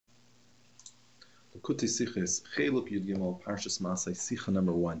Likutei Sichos, Chelek Yud Parshas Masei Sicha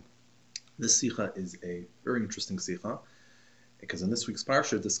number 1. This Sicha is a very interesting Sicha because in this week's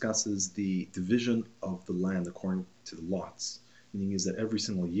Parsha it discusses the division of the land according to the lots. Meaning is that every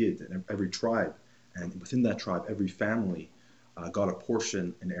single Yid and every tribe, and within that tribe, every family got a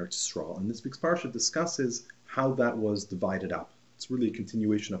portion in Eretz Yisrael. And this week's Parsha discusses how that was divided up. It's really a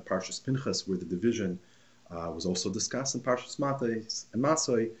continuation of Parshas Pinchas, where the division was also discussed in Parshas Matai and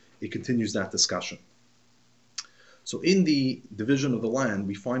Masei. It continues that discussion. So in the division of the land,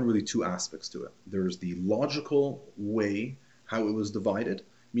 we find really two aspects to it. There's the logical way how it was divided,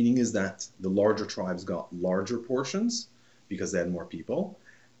 meaning is that the larger tribes got larger portions because they had more people.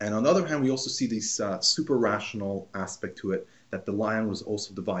 And on the other hand, we also see this super rational aspect to it, that the land was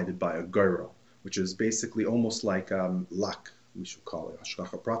also divided by a gyro, which is basically almost like lak, we should call it,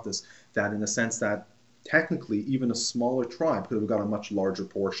 hashgacha pratis, that in the sense that technically even a smaller tribe could have got a much larger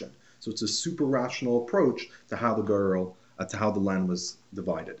portion. So it's a super rational approach to how the land was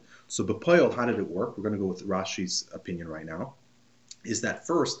divided. So b'poil, how did it work? We're going to go with Rashi's opinion right now. Is that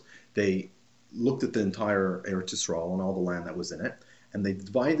first they looked at the entire Eretz Yisrael and all the land that was in it, and they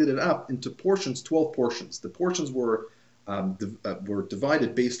divided it up into portions, 12 portions. The portions were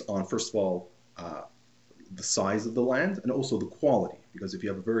divided based on, first of all, the size of the land and also the quality. Because if you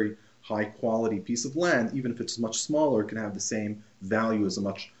have a very high quality piece of land, even if it's much smaller, it can have the same value as a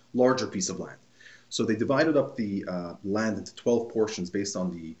much larger piece of land. So they divided up the land into 12 portions based on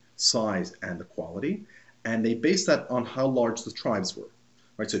the size and the quality, and they based that on how large the tribes were.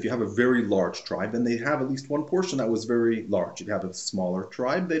 Right? So if you have a very large tribe, then they'd have at least one portion that was very large. If you have a smaller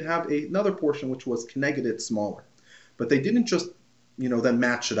tribe, they'd have another portion which was connected smaller. But they didn't just, then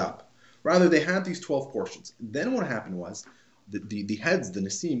match it up. Rather, they had these 12 portions. Then what happened was, the heads, the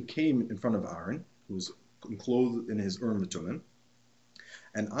Nesim, came in front of Aaron, who was enclosed in his Urim V'Tumim.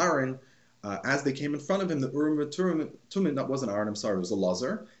 And Aaron, as they came in front of him, the Urim V'Tumim, that wasn't Aaron, I'm sorry, it was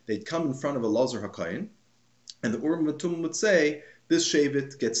Elazar. They'd come in front of Elazar HaKohen, and the Urim V'Tumim would say, this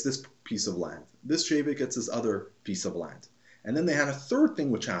Shevet gets this piece of land. This Shevet gets this other piece of land. And then they had a third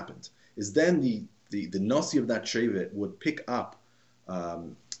thing which happened, is then the Nasi of that Shevet would pick up,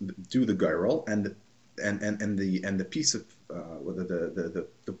 do the Gairol, and the piece of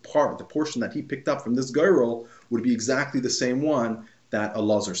the portion that he picked up from this Gairol would be exactly the same one that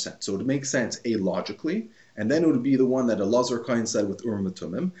Elazar said. So it would make sense, logically, and then it would be the one that Elazar Kohen said with Urim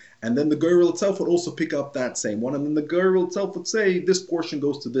V'Tumim, and then the Gairol itself would also pick up that same one, and then the Gairol itself would say, this portion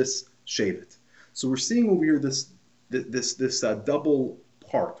goes to this Shevet. So we're seeing over here this double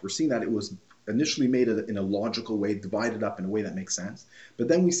part. We're seeing that it was initially made in a logical way, divided up in a way that makes sense, but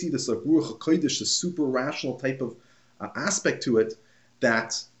then we see this like Ruach HaKodesh, this super rational type of aspect to it,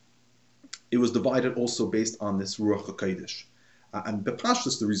 that it was divided also based on this Ruach HaKodesh. And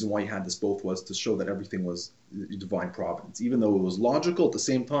Parshas, the reason why you had this both was to show that everything was divine providence. Even though it was logical, at the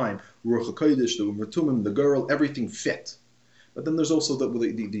same time, Ruach HaKodesh, the Urim V'Tumim, the Gairol, everything fit. But then there's also the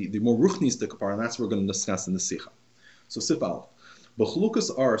more ruchnistic part, and that's what we're going to discuss in the Sicha. So Sif Aleph. B'chlukas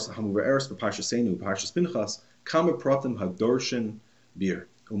ars hamuver eres b'Parshasenu Parshas Pinchas kama pratim hadorshin bir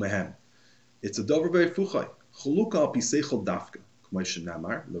umehem. It's a davar be'fuchay. Chluka al piseichel dafka. K'may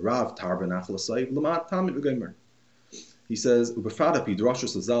shenamar l'rav tarba nachlasay l'mat tamid u'geimer. He says, "Ubefada pi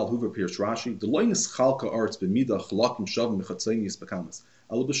drashos azal huver pirsh Rashi deloinis chalka arts b'mida chalakim shavim mechatzenius bekamas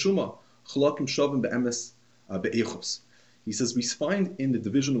al b'shuma chalakim shavim be'emes be'echos." He says we find in the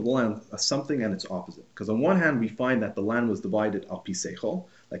division of the land something and its opposite. Because on one hand we find that the land was divided al piseichel,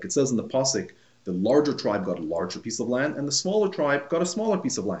 like it says in the pasuk, the larger tribe got a larger piece of land and the smaller tribe got a smaller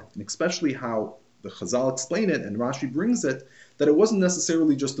piece of land. And especially how the Chazal explain it and Rashi brings it, that it wasn't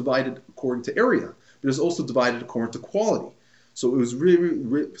necessarily just divided according to area, but it was also divided according to quality. So it was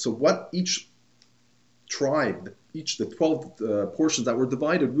really so what each tribe, the 12 portions that were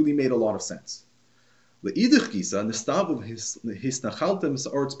divided really made a lot of sense. So then we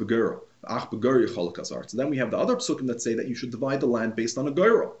have the other psukim that say that you should divide the land based on a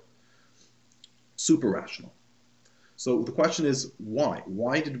geirah. Super rational. So the question is, why?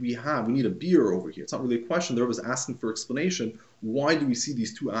 Why did we need a beer over here? It's not really a question. The Rebbe was asking for explanation. Why do we see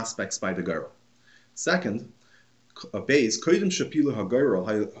these two aspects by the geirah? Second, base kodim shapilu hageirah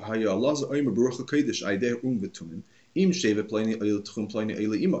haya Elazar oimer baruch hakodesh aideh v'tumim im shevet plani eil tchum plani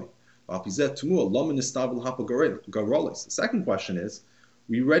eil imay. The second question is,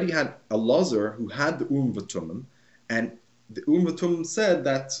 we already had Elazar who had the Urim V'Tumim, and the Urim V'Tumim said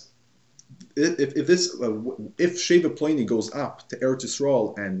that if Shevet Ploni goes up to Eretz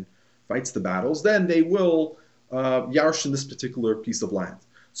Yisrael and fights the battles, then they will yarshin this particular piece of land.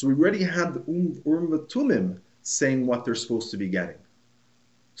 So we already had the Urim V'Tumim saying what they're supposed to be getting.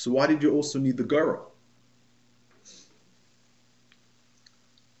 So why did you also need the Gairah?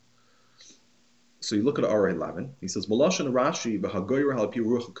 So you look at R11. He says, "Malashon Rashi v'hagoyer halapi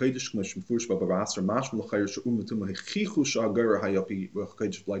ruach hakodesh k'mo shmefurish b'bavasar mashma l'chayir she'um v'tum hachichu shehagoyer hayapi ruach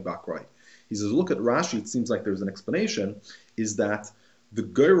hakodesh b'lay bakrai." He says, look at Rashi. It seems like there's an explanation. Is that the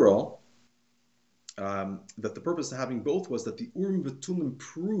goyrel? That the purpose of having both was that the Urim v'Tumim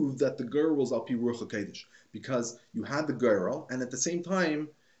proved that the goyrel was al pi ruach hakodesh, because you had the goyrel, and at the same time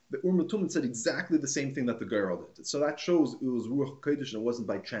the Urim v'Tumim said exactly the same thing that the goyrel did. So that shows it was ruach hakodesh and it wasn't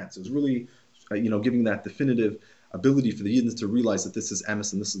by chance. It was really giving that definitive ability for the Yidden to realize that this is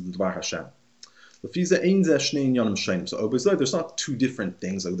emes and this is the Dvar Hashem. So there's not two different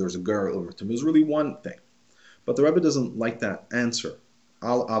things, like there's a goyrel over to him. There's really one thing. But the Rebbe doesn't like that answer. He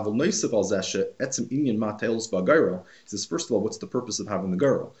says, first of all, what's the purpose of having the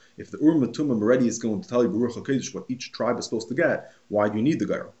goyrel? If the Urim and Tumim already is going to tell you Baruch HaKodesh what each tribe is supposed to get, why do you need the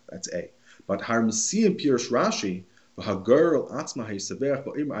goyrel? That's A. But Har Mesiyim Pirush Rashi, v'hagoyrel atzma hayisaveach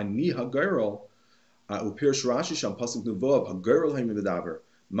ba'im ani hagoyrel, u'pirush Rashi sham pasuk nuvav hagoyrel haimidaver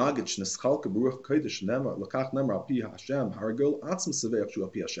magich neschalke Baruch HaKodesh nemar lakach nemar al pi Hashem hagoyrel atzma saveach shu al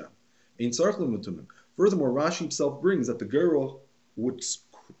pi Hashem. Ein tzarich l'mutumim. Furthermore, Rashi himself brings that the goyrel would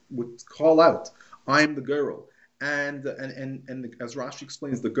call out, "I am the goyrel," and as Rashi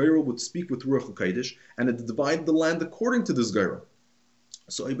explains, the goyrel would speak with Ruach HaKodesh and it divided the land according to this goyrel.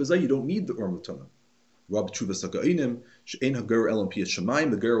 So you don't need the Urim Tumim. Rab Tshuvas HaGoinim she'ein hagoyrel elam pi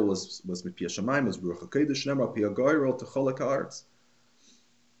Hashemayim. The goyrel was pi Hashemayim, was Ruach HaKodesh. Nemar pi hagoyrel to Chelek haaretz.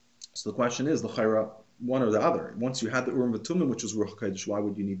 So the question is, l'chayra, one or the other. Once you had the Urim Tumim, which was Ruach HaKodesh, why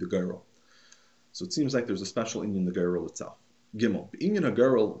would you need the goyrel? So it seems like there's a special inyan in the goyrel itself. Gimel. Inyan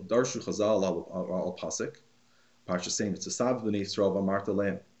hagoyrel darshu chazal al pasik. Parshas saying it's a sav b'nei Yisrael v'amarta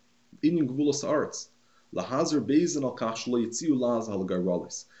lehem. Inyan gvulas haaretz. Lahazer beizin al kach shlo yitziu laz al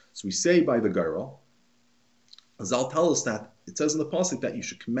goyrelis. So we say by the goyrel, Azal tells us that it says in the pasuk that you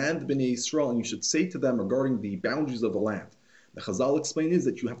should command Bnei Yisrael and you should say to them regarding the boundaries of the land. The Chazal explain is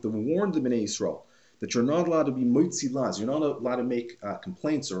that you have to warn the Bnei Yisrael that you're not allowed to be moitzi laz. You're not allowed to make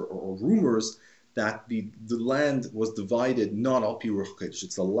complaints or rumors that the land was divided not al pi ruach hakodesh.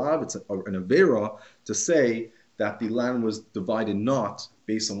 It's a lav, it's an avera to say that the land was divided not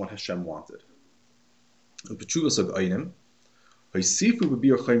based on what Hashem wanted. That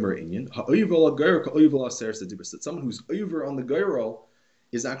someone who's over on the goyrel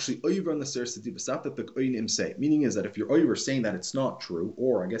is actually over on the ser sedibus. Not that the goyim say. Meaning is that if you're over saying that it's not true,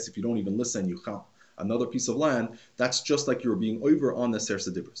 or I guess if you don't even listen, you chal another piece of land, that's just like you're being over on the ser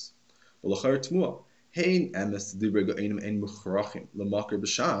sedibus. He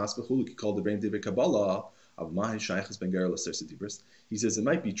says it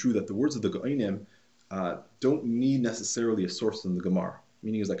might be true that the words of the Go'inim don't need necessarily a source in the Gemara.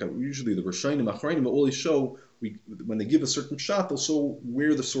 Meaning is like usually the Rishonim, Achronim always show, when they give a certain shot, they'll show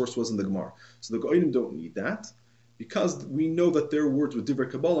where the source was in the Gemara. So the Go'inim don't need that, because we know that their words with Divrei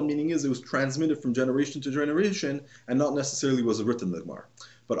Kabbalah, meaning is it was transmitted from generation to generation and not necessarily was written in the Gemara.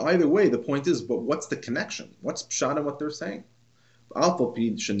 But either way, the point is, but what's the connection? What's pshat in what they're saying? Even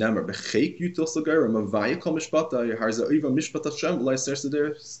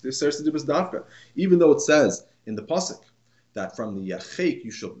though it says in the pasuk that from the Chek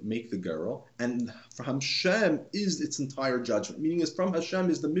you shall make the girl, and from Hashem is its entire judgment. Meaning is from Hashem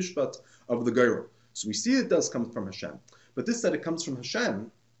is the mishpat of the girl. So we see it does come from Hashem. But this that it comes from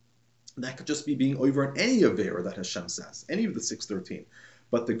Hashem, that could just be being over in any avera that Hashem says, any of the 613.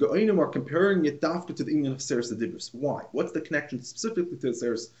 But the Go'inim are comparing it dafka to the inyan of Seres HaDibros. Why? What's the connection specifically to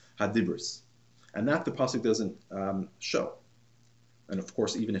Seres HaDibros? And that the pasuk doesn't show. And of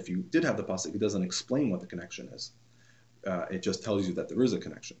course, even if you did have the pasuk, it doesn't explain what the connection is. It just tells you that there is a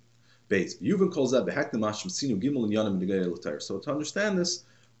connection. So to understand this,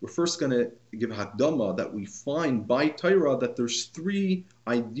 we're first going to give a hakdama that we find by Torah that there's three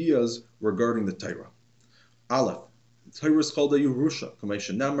ideas regarding the Torah. Aleph. Torah is called a Yerusha.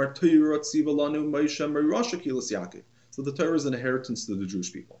 So the Torah is an inheritance to the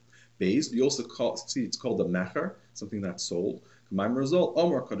Jewish people. Beis, we also see it's called a mecher, something that's sold. Hashem tells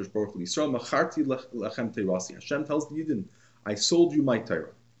the Yidden, I sold you my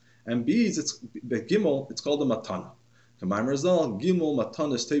Torah. And Beis, it's the Gimel, it's called a matana. Gimel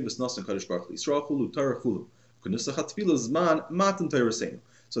matanas tevis nasan kadosh baruch hu Yisrael chulu Torah chulu. Kunusach hatfila zman matan Torah seinu.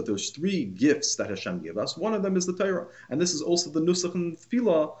 So there's three gifts that Hashem gave us. One of them is the Torah. And this is also the Nusach and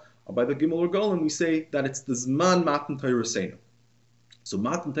Tefillah by the Gimel Regalim. We say that it's the Zman Matan Torah Seinu. So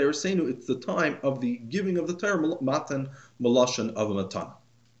Matan Torah Seinu, it's the time of the giving of the Torah, Matan Malashon of a Matana.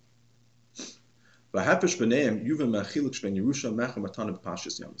 So what's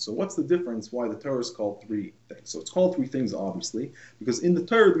the difference why the Torah is called three things? So it's called three things, obviously, because in the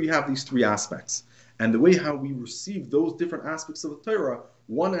Torah we have these three aspects. And the way how we receive those different aspects of the Torah,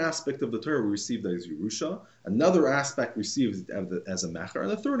 one aspect of the Torah we receive as Yerusha, another aspect received as a Mecher, and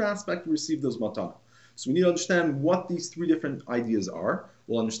the third aspect we received as Matana. So we need to understand what these three different ideas are.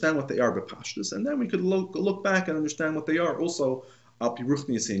 We'll understand what they are by Parshas, and then we could look back and understand what they are also al pi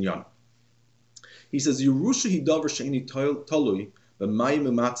Ruchnius Inyan. He says, Yerusha hi davar she'eni talui b'mayim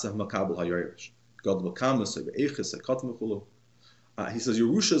u'matzah makabel ha'yorish. God v'kamas v'eiches ha'kat v'chulu. He says,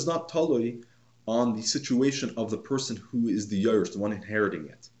 Yerusha is not talui on the situation of the person who is the Yorish, the one inheriting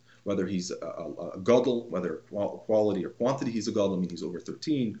it. Whether he's a gadol, whether quality or quantity he's a gadol, I mean he's over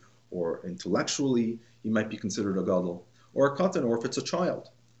 13, or intellectually he might be considered a gadol, or a katan, or if it's a child.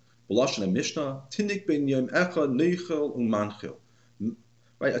 B'lashon Mishnah, tindik ben yom echad neichel u'manchil.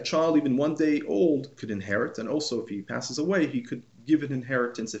 Right, a child even 1 day old could inherit, and also if he passes away, he could give an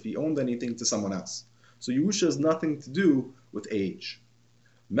inheritance if he owned anything to someone else. So Yerusha has nothing to do with age.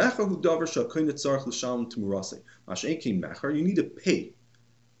 Mecher hu davar she'akoyin tzarich l'shalom t'murasei. Masha'enkein mecher, you need to pay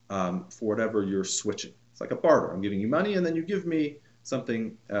for whatever you're switching. It's like a barter. I'm giving you money, and then you give me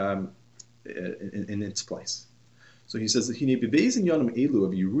something in its place. So he says that he bebeizin yonim elu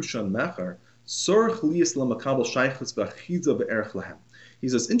of Yerusha and mecher sorich liyas lamakabel shaychus v'achidza be'erich lahem. He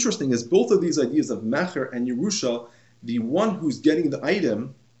says, interesting is both of these ideas of Mecher and Yerusha, the one who's getting the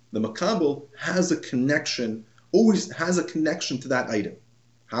item, the Makabel, has a connection, always has a connection to that item.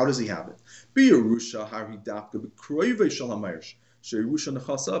 How does he have it? Yerusha,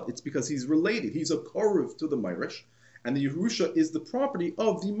 it's because he's related. He's a koruv to the Myrish, and the Yerusha is the property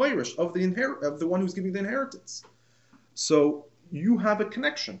of the Myrish, of the one who's giving the inheritance. So you have a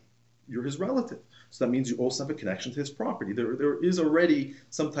connection. You're his relative. So that means you also have a connection to his property. There is already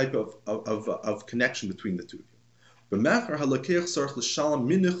some type of connection between the two of you. By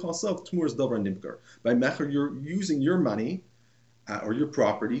Mecher, you're using your money or your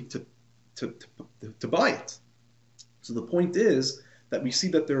property to buy it. So the point is that we see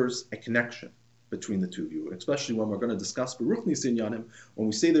that there's a connection between the two of you, especially when we're going to discuss Beruchnis Inyanim. When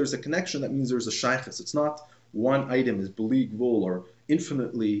we say there's a connection, that means there's a shaychus. It's not one item is belig vol or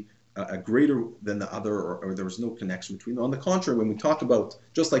infinitely greater than the other, or there was no connection between them. On the contrary, when we talk about,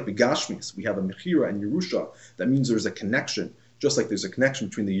 just like the Gashmis, we have a Mechira and Yerusha, that means there's a connection, just like there's a connection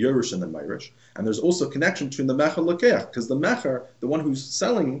between the Yerush and the Myrish, and there's also a connection between the Mecher Lakeach, because the Mecher, the one who's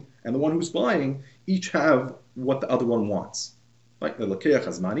selling and the one who's buying, each have what the other one wants. Right? The Lakeach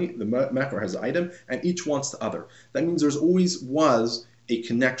has money, the Mecher has an item, and each wants the other. That means there's always was a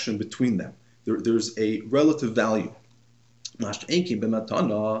connection between them. There's a relative value. It's after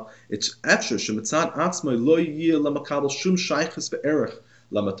shemitzad atzmai lo yeh lamakabel shum shaychus be'erich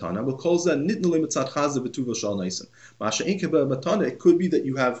lamatana. We'll call that nitnu lemitzad chazav betuva shal naisim. Masha'enke be'matana, it could be that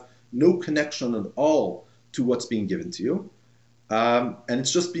you have no connection at all to what's being given to you, and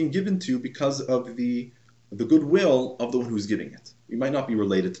it's just being given to you because of the goodwill of the one who's giving it. You might not be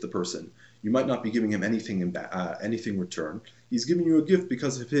related to the person. You might not be giving him anything in return. He's giving you a gift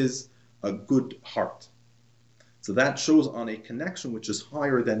because of his good heart. So that shows on a connection which is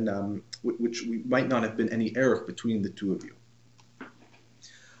higher than, which we might not have been any error between the two of you.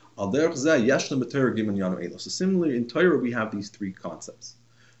 So similarly, in Torah we have these three concepts.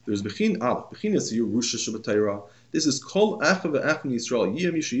 There's Bechin Aleph. Bechin is Yerusha Shabbatayra. This is Kol Echa ve'Echa Yisrael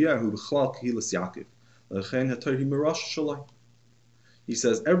Yiyam Yishayahu B'chlal Kehilas Yaakov. L'chein HaTorah Mirash Shalai. He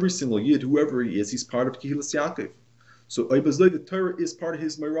says every single Yid, whoever he is, he's part of Kehilas Yaakov. So the Torah is part of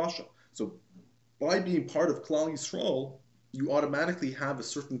his Mirasha. So by being part of Klal Yisrael, you automatically have a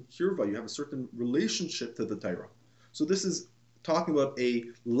certain kirva, you have a certain relationship to the Torah. So this is talking about a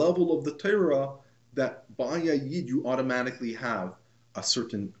level of the Torah that by a Yid you automatically have a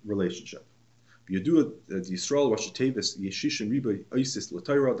certain relationship. This is the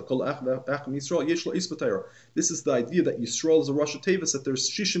idea that Yisrael is a Rosh Tevis, that there's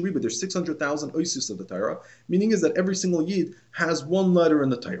Shishin Riba, there's 600,000 oisis of the Torah, meaning is that every single Yid has one letter in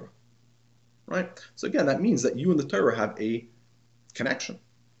the Torah. Right? So again, that means that you and the Torah have a connection.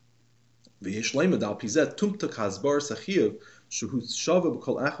 This makes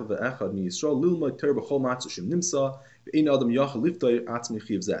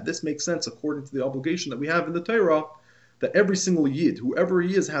sense according to the obligation that we have in the Torah, that every single Yid, whoever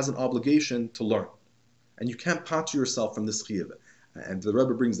he is, has an obligation to learn. And you can't patch yourself from this chiyuv. And the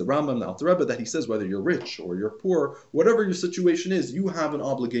Rebbe brings the Rambam, the Alter Rebbe, that he says whether you're rich or you're poor, whatever your situation is, you have an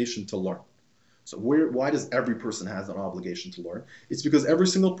obligation to learn. So why does every person have an obligation to learn? It's because every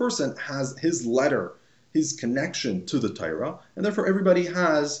single person has his letter, his connection to the Torah, and therefore everybody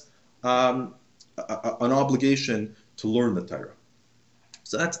has a an obligation to learn the Torah.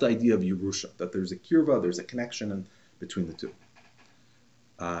 So that's the idea of Yerusha, that there's a kirva, there's a connection between the two.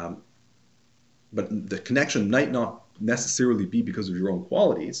 But the connection might not necessarily be because of your own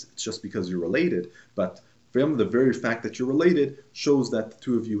qualities, it's just because you're related, but from the very fact that you're related shows that the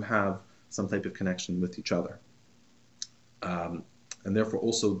two of you have some type of connection with each other. And therefore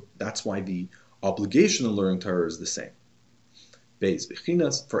also, that's why the obligation of learning Torah is the same. Beis,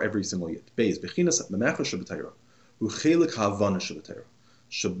 bechinas, for every single yid. Beis, bechinas, memecha shabbatayra, hu chelek havana shabbatayra.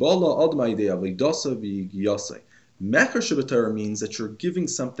 Shabala ad ma'idei avedasa v'yigiyasei. Mecher shabbatayra means that you're giving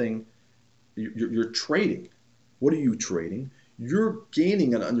something, you're trading. What are you trading? You're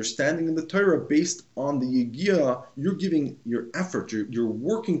gaining an understanding of the Torah based on the yigiyah. You're giving your effort, you're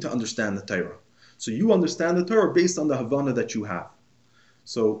working to understand the Torah. So you understand the Torah based on the havana that you have.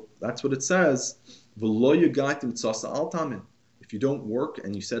 So that's what it says. If you don't work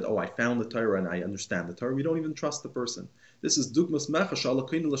and you said, oh, I found the Torah and I understand the Torah, we don't even trust the person. This is dugmas mecha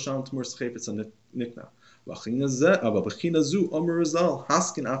shalakin l'sham t'mur schefetz nikna.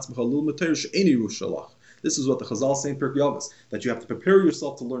 This is what the Chazal say in Pirkei Avos, that you have to prepare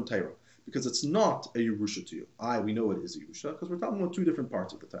yourself to learn Torah, because it's not a Yerusha to you. We know it is a Yerusha, because we're talking about two different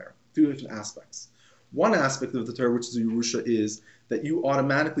parts of the Torah, two different aspects. One aspect of the Torah, which is a Yerusha, is that you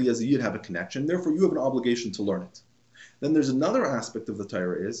automatically, as a Yid, have a connection, therefore you have an obligation to learn it. Then there's another aspect of the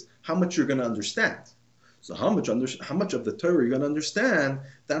Torah is how much you're going to understand. So how much of the Torah you're going to understand,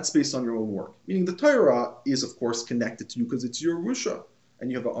 that's based on your own work. Meaning the Torah is, of course, connected to you because it's your Yerusha, and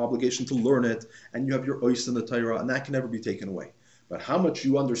you have an obligation to learn it, and you have your ois in the Torah, and that can never be taken away. But how much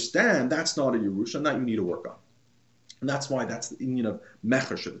you understand, that's not a Yerusha, and that you need to work on. And that's why that's the union of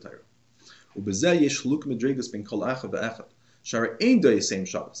Mecher Shabbatayra. Ubezeh yesh cheluk medregas ben kol echad ve'echad. Shara ein day same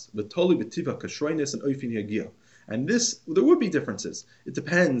Shabbos. V'toli b'tiva kashroines and oifin yagiyah. And this, there would be differences. It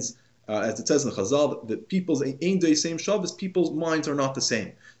depends, as it says in the Chazal, that people's ein day same Shabbos, people's minds are not the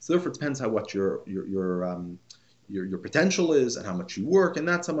same. So therefore, it depends how what your potential is and how much you work, and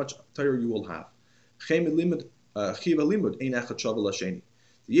that's how much Torah you will have. Chiv halimud ein echad shavel l'sheni.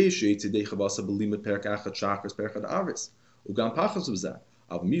 Yesh yitzidei chavasa b'limud perek echad shachris perek ad aris. Ugam pachas v'zeh.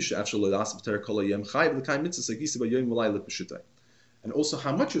 And also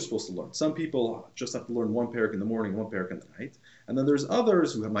how much you're supposed to learn. Some people just have to learn one parak in the morning, one parak in the night. And then there's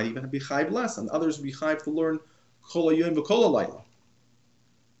others who might even be chayv less, and others will be chayv to learn kol hayom v'kol halayla.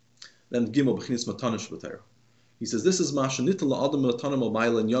 Then Gimel b'chinis matanish b'teira. He says, this is mashanit la'adam matanim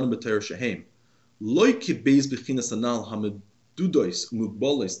al-mayla and yonim b'teira shehem. Loi kibeis b'chinis anal hamadudois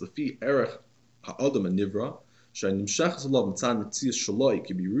umugbolis lefi erech ha'adam and-nivra. The level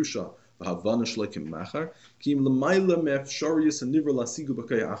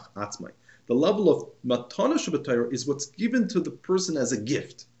of matana shabbatayra is what's given to the person as a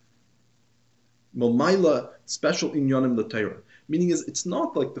gift. Momaila special inyanim the Torah, meaning is it's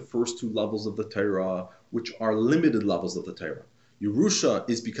not like the first two levels of the Torah, which are limited levels of the Torah. Yerusha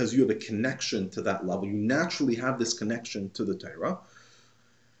is because you have a connection to that level. You naturally have this connection to the Torah.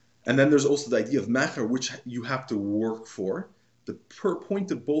 And then there's also the idea of mecher, which you have to work for. The point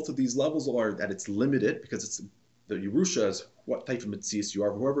of both of these levels are that it's limited, because it's the Yerusha is what type of mitzias you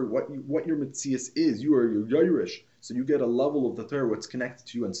are. However, what your mitzias is, you are your Yairish. So you get a level of the Torah what's connected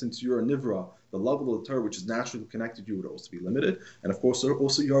to you, and since you're a Nivra, the level of the Torah which is naturally connected to you would also be limited. And of course,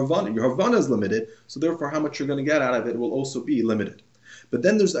 also your Havana. Your Havana is limited, so therefore how much you're going to get out of it will also be limited. But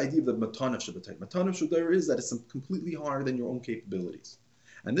then there's the idea of the Matanav Shabbatayr. Matanav Shabbatayr is that it's completely higher than your own capabilities.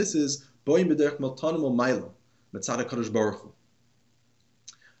 And this is Boy B'derech Maltanim O'Mayla, Mitzad HaKadosh Baruch Hu.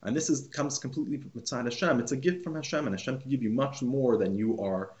 And this comes completely from Mitzad Hashem. It's a gift from Hashem, and Hashem can give you much more than you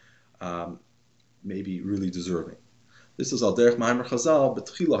are maybe really deserving. This is Al Derech Ma'amer Chazal,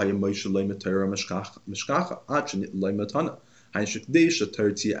 B'tchila Hayim Moshe Lo Matera Mishkacha, Ad Shenit Lo Matana, Hayin Shekdesh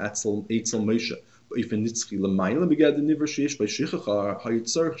Torah Tzia Eitzel Moshe. If in Nitzchi L'mayla begad the Niver Sheish by Shichacha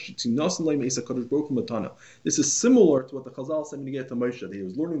Hayitzar Shitinasan Leim Esa Kadosh Baruch Hu Matana. This is similar to what the Chazal said when he get to Moshe, that he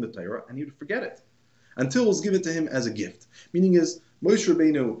was learning the Torah and he would forget it until it was given to him as a gift. Meaning is Moshe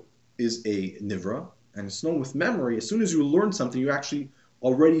Rabbeinu is a Nivra, and it's known with memory. As soon as you learn something, you're actually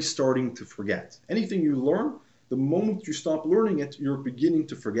already starting to forget. Anything you learn, the moment you stop learning it, you're beginning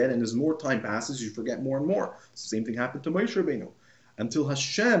to forget, and as more time passes, you forget more and more. The same thing happened to Moshe Rabbeinu. Until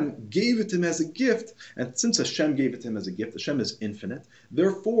Hashem gave it to him as a gift, and since Hashem gave it to him as a gift, Hashem is infinite.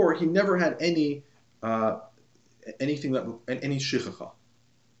 Therefore, he never had any shichacha,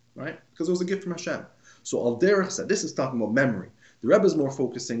 right? Because it was a gift from Hashem. So Al Derech said, this is talking about memory. The Rebbe is more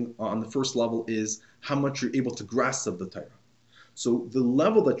focusing on the first level is how much you're able to grasp of the Torah. So the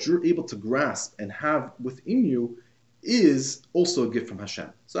level that you're able to grasp and have within you is also a gift from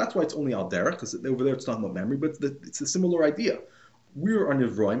Hashem. So that's why it's only al derech, because over there it's talking about memory, but it's a similar idea. We're on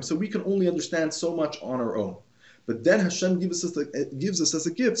Nivroim, so we can only understand so much on our own. But then Hashem gives us as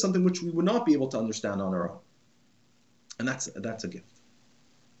a gift something which we would not be able to understand on our own. And that's a gift.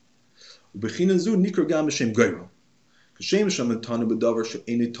 Kashem Hashem Tanu B'Davar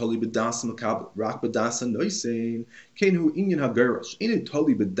She'eni Toli B'Dasa Makabel Rak B'Dasa Noisein Kein Hu Inyan HaGeiro She'eni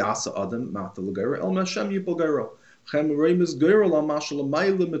Toli B'Dasa Adam Mata L'Geiro El Mashem Yipol Geiro Chem Reimes Geiro La Mashal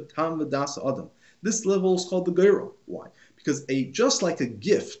Mayla Metam V'Dasa Adam. This level is called the Geiro. Why? Because just like a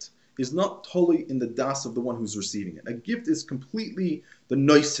gift is not totally in the das of the one who's receiving it. A gift is completely the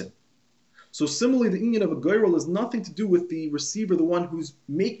noisin. So similarly, the inyan of a geirol has nothing to do with the receiver, the one who's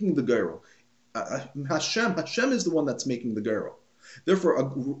making the geirol. Hashem is the one that's making the geirol. Therefore, a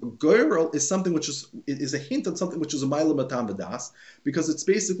geirol is something which is a hint on something which is a ma'ila matam v'das, because it's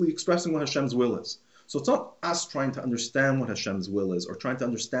basically expressing what Hashem's will is. So it's not us trying to understand what Hashem's will is or trying to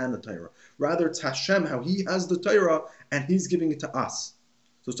understand the Torah. Rather, it's Hashem, how He has the Torah and He's giving it to us.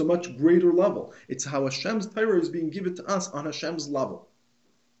 So it's a much greater level. It's how Hashem's Torah is being given to us on Hashem's level.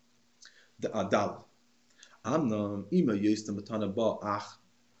 The Adal. Amnam ima yestem matana ba ach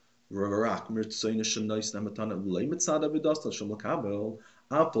rarak mirtsoyne shenois na matana v'lei mitzada v'dastal shem l'kabel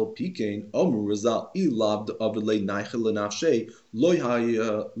apel pikein omer razal ilav d'avlei neichel l'nafshei loy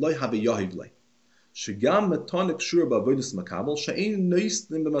have yahivlei. Shegam matanik shur ba'avodas makabel she'ein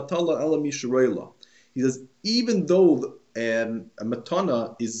noisnim b'matala ela mishareila. He says, even though a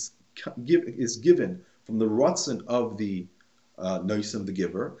matana is given from the ratzon of the noisim, the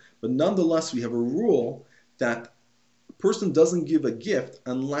giver, but nonetheless we have a rule that a person doesn't give a gift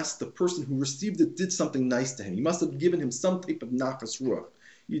unless the person who received it did something nice to him. You must have given him some type of nachas ruach.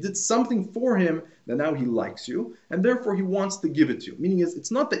 You did something for him that now he likes you, and therefore he wants to give it to you. Meaning is,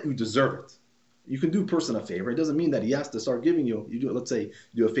 it's not that you deserve it. You can do a person a favor. It doesn't mean that he has to start giving you. Let's say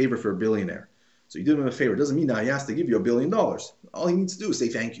you do a favor for a billionaire. So you did him a favor. It doesn't mean now he has to give you $1 billion. All he needs to do is say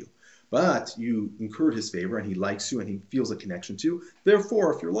thank you. But you incurred his favor and he likes you and he feels a connection to you.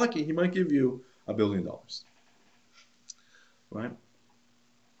 Therefore, if you're lucky, he might give you $1 billion. Right?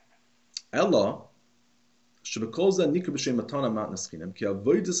 Ella, shebekolza nikra b'shem matana mat neschinem ki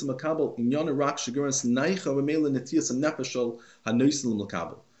avodas makabel inyan rak shigeres neicha v'meila netias nefeshal hanoisim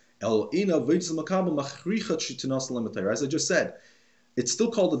l'makabel. El ina avodas makabel machrichat shitinas l'matayr. As I just said, it's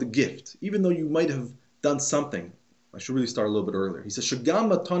still called the gift, even though you might have done something. I should really start a little bit earlier. He says, "Shagam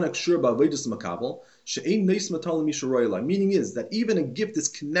matanak shur ba'avodas makabel she'ein neis matalim misharoyla." Meaning is that even a gift is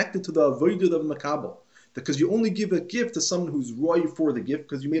connected to the avodah of makabel, because you only give a gift to someone who's roy for the gift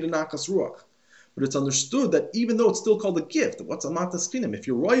because you made a nakas ruach. But it's understood that even though it's still called a gift, what's a matas chinim? If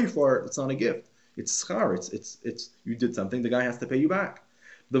you're roy for it, it's not a gift. It's schar. It's you did something. The guy has to pay you back.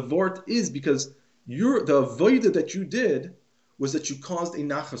 The vort is because the avodah that you did was that you caused a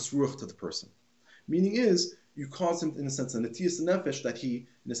nachas ruach to the person. Meaning is, you cause him, in a sense, a netiyas nefesh that he,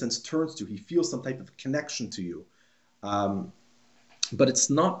 in a sense, turns to. He feels some type of connection to you. But it's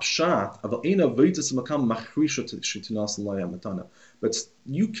not pshat. But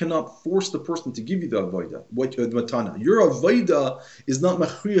you cannot force the person to give you the avodah, the matana. Your avodah is not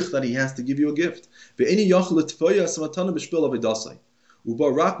machrich that he has to give you a gift. Meaning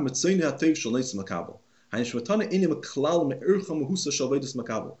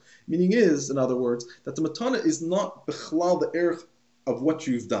is, in other words, that the matana is not bechlal the erch of what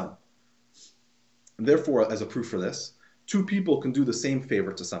you've done. And therefore, as a proof for this, two people can do the same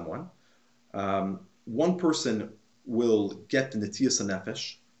favor to someone. One person will get the netiyas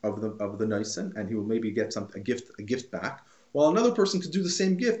nefesh of the noisen, and he will maybe get a gift back, while another person could do the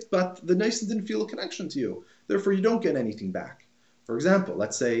same gift, but the noisen didn't feel a connection to you. Therefore, you don't get anything back. For example,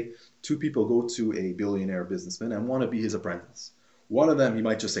 let's say two people go to a billionaire businessman and want to be his apprentice. One of them he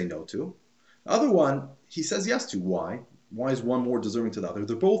might just say no to. The other one he says yes to. Why? Why is one more deserving to the other?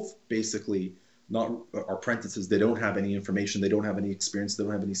 They're both basically not apprentices. They don't have any information. They don't have any experience. They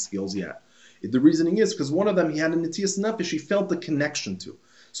don't have any skills yet. The reasoning is because one of them he had a netiyas nefesh. He felt the connection to.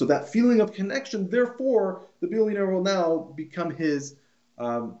 So that feeling of connection, therefore, the billionaire will now become his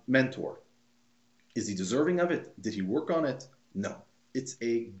mentor. Is he deserving of it? Did he work on it? No, it's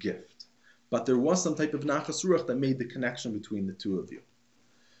a gift. But there was some type of nachas ruach that made the connection between the two of you.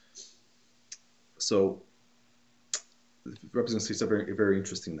 So, the Rebbe is going to say something very, very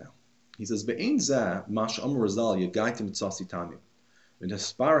interesting now. He says, "Ve'ein zeh mash amar razal yagaitim mitzasi tamim.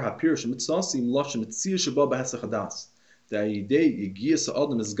 V'nespar hapirish mitzasim loshem mitzir sheba b'hesach hadas. Da'idei yigia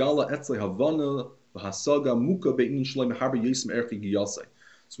sa'adam izgala etzle havana v'hasaga muka be'in shalem harba yisem erchi giyasei."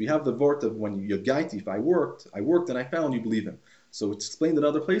 So we have the vort of when you gaiti, if I worked and I found you believe him. So it's explained in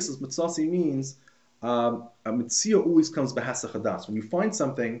other places, mitzasi means A mitzia always comes behasach hadas. When you find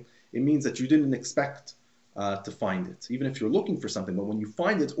something, it means that you didn't expect to find it, even if you're looking for something. But when you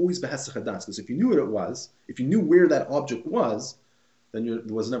find it, it's always behasach hadas, because if you knew what it was, if you knew where that object was, then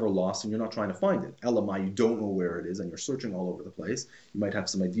it was never lost, and you're not trying to find it. Elamai, you don't know where it is, and you're searching all over the place. You might have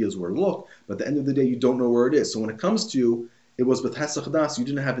some ideas where to look, but at the end of the day, you don't know where it is. So when it comes to you, it was with hesach das. You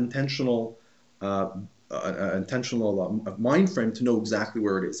didn't have intentional mind frame to know exactly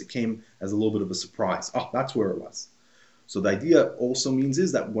where it is. It came as a little bit of a surprise. Oh, that's where it was. So the idea also means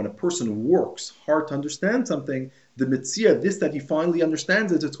is that when a person works hard to understand something, the mitzvah, this that he finally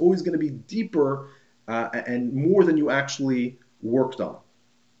understands it, it's always going to be deeper and more than you actually worked on.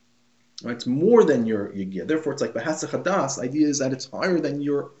 Right? It's more than your yigiyah. Therefore, it's like behasach hadas. Idea is that it's higher than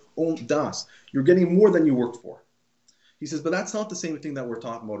your own das. You're getting more than you worked for. He says, but that's not the same thing that we're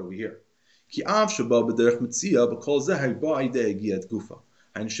talking about over here. Ki av sheba b'derech mitzia b'kol zeh ha'ba idei yigiyah gufa.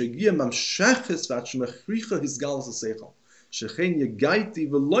 Ein shegiyah mamsheches v'at shemechricha hisgalus ha'seichel. Shechen yegaiti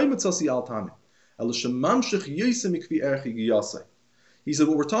v'loy mitzasi al tamim. Ela shemamshech yisem mikvi erech yigiyasei. He said,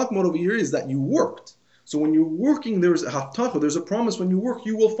 what we're talking about over here is that you worked. So when you're working, there's a haftacha, there's a promise. When you work,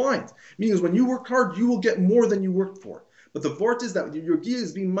 you will find. Meaning, when you work hard, you will get more than you worked for. But the part is that your giyah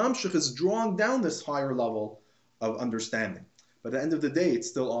is being mamshech, is drawing down this higher level of understanding. But at the end of the day, it's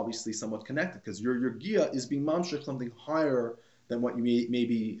still obviously somewhat connected, because your giyah is being mamshech something higher than what you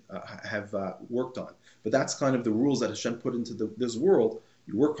maybe have worked on. But that's kind of the rules that Hashem put into this world.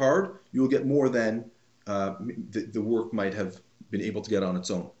 You work hard, you will get more than the work might have been able to get on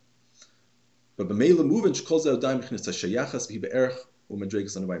its own. But it's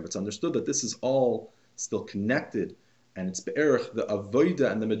understood that this is all still connected, and it's be'erich, the avoida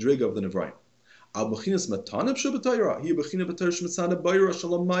and the medriga of the nevrayim.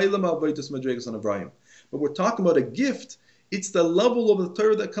 But we're talking about a gift. It's the level of the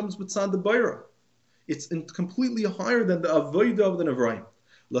Torah that comes with tzad bayra. It's completely higher than the avoida of the nevrayim.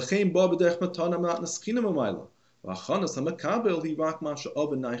 He says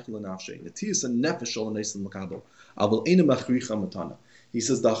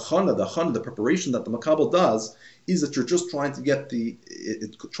the achana, the preparation that the makabel does is that you're just trying to get you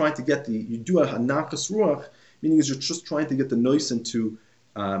do a nachas ruach, meaning is you're just trying to get the noisin to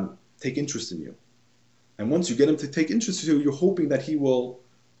take interest in you. And once you get him to take interest in you, you're hoping that he will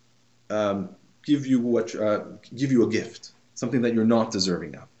give you a gift, something that you're not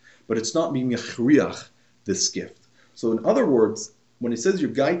deserving of. But it's not being mechriach, this gift. So in other words, when it says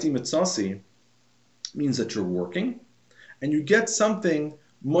you're gaiti mitzasi, it means that you're working and you get something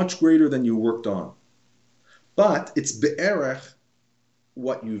much greater than you worked on. But it's be'erech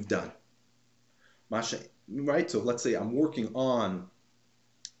what you've done. Right? So let's say I'm working on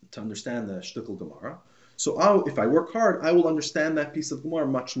to understand the shtickle Gemara. So if I work hard, I will understand that piece of Gemara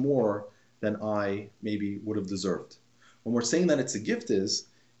much more than I maybe would have deserved. When we're saying that it's a gift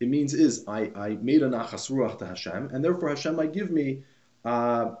it means I made a nachas ruach to Hashem, and therefore Hashem might give me,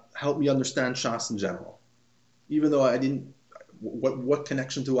 help me understand Shas in general. Even though I didn't, what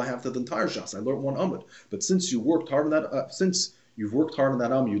connection do I have to the entire Shas? I learned one Amud. But since you worked hard on that, since you've worked hard on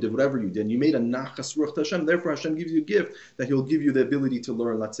that Amud, you did whatever you did, and you made a nachas ruach to Hashem, therefore Hashem gives you a gift that He'll give you the ability to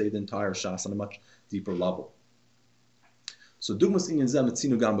learn, let's say, the entire Shas on a much deeper level. So dugmas inyan zeh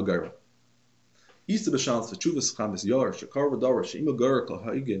mitzinu gam b'geira. Yisa b'shal tzvachuvas chamis yar shekar v'dara she'ima geira kol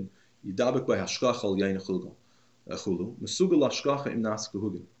ha'igin yidabek by hashkach al yain chulu mesugal hashkacha im nas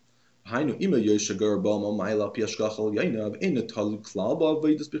kehugin. Hainu ima yosha geira b'alma ma'ila pi hashkach al yain av ena talu klal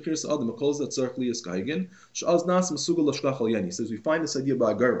ba'avedus b'chiris adam akol zet tzarech liyas kehugin she'az nas mesugal hashkach al yain. He says we find this idea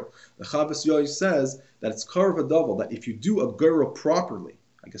by a geira. The Chavis Yoy says that it's kar v'daval, that if you do a geira properly,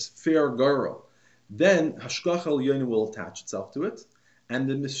 I guess fair geira, then hashkach al yain will attach itself to it. And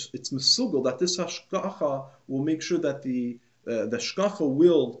then it's mesugel that this hashkacha will make sure that the shkacha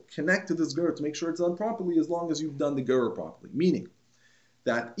will connect to this ger to make sure it's done properly, as long as you've done the ger properly. Meaning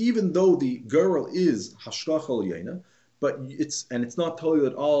that even though the ger is hashkacha l'yena, but it's not totally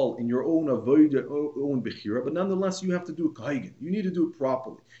at all in your own avoid, your own bechira, but nonetheless you have to do it kaigen. You need to do it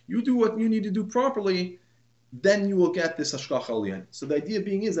properly. You do what you need to do properly, then you will get this hashkacha l'yena. So the idea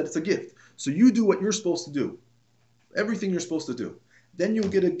being is that it's a gift. So you do what you're supposed to do, everything you're supposed to do. Then you'll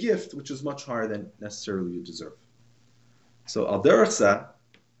get a gift which is much higher than necessarily you deserve. So al derech zeh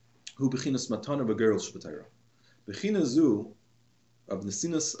hu bechinas matana v'gerel shb'Torah. Bechina zu of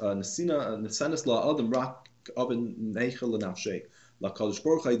nesanis la adam rak aben neichel l'nafshei la kadosh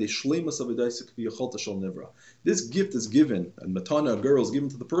baruch hu de shleimus avidaisik v'yacholta shel nivra. This gift is given, and matana, a girl, is given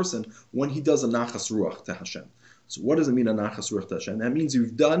to the person when he does a nachas ruach to Hashem. So what does it mean a nachas ruach to Hashem? That means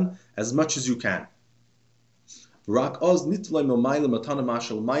you've done as much as you can.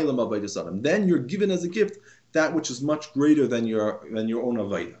 Then you're given as a gift that which is much greater than your own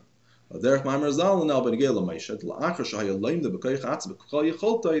avodah. Similar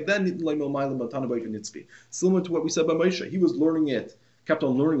to what we said by Moshe, he was learning it, kept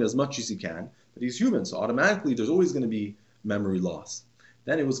on learning as much as he can, but he's human, so automatically there's always going to be memory loss.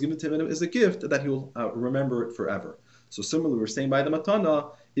 Then it was given to him as a gift that he will remember it forever. So similarly, we're saying by the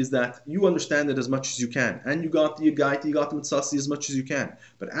matana is that you understand it as much as you can, and you got the yagaita, you got the mitzasi as much as you can.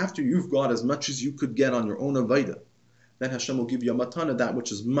 But after you've got as much as you could get on your own avodah, then Hashem will give you a matana, that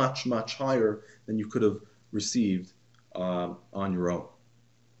which is much, much higher than you could have received on your own.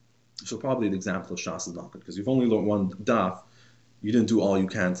 So probably the example of Shas is not good, because you've only learned one daf, you didn't do all you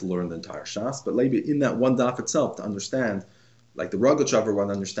can to learn the entire Shas, but maybe in that one daf itself, to understand, like the Rogachover want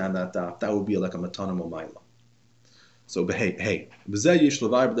to understand that daf, that would be like a matana momayla. So hey, b'zeh yish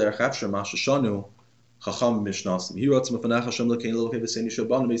levar b'derech efsher mashashanu chacham mishnasim. He wrote some fanach Hashem lekein lo keveseni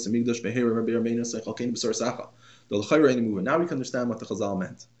shabban beis hamikdash beher Rabbi Yermeinu say chalkein b'sar sacha. The l'chayra any movement. Now we can understand what the Chazal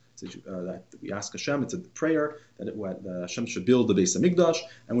meant. That we ask Hashem, it's a prayer that Hashem should build the beis hamikdash,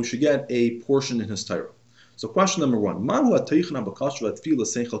 and we should get a portion in His Torah. So question number one: Mahu ateichna b'kashva tefila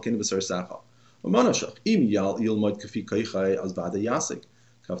say chalkein b'sar sacha. Umanashach im yal ilmoid kafi kaychay as vada yasik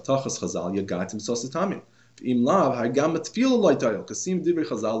kavtachas Chazal yagatim sositamim. He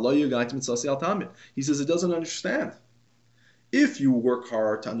says it doesn't understand. If you work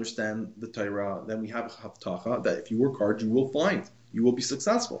hard to understand the Torah, then we have a haftacha that if you work hard, you will find, you will be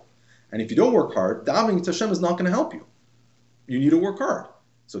successful. And if you don't work hard, davening to Hashem is not going to help you. You need to work hard.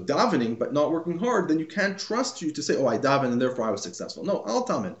 So davening, but not working hard, then you can't trust you to say, oh, I daven and therefore I was successful. No, al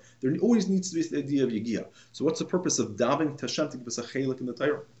tamen. There always needs to be the idea of yigiyah. So what's the purpose of davening to Hashem to give us a chelek in the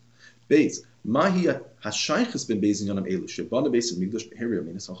Torah? Beis.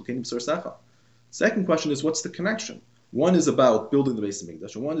 Second question is, what's the connection? One is about building the Beis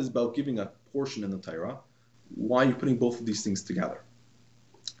Hamikdash, and one is about giving a portion in the Torah. Why are you putting both of these things together?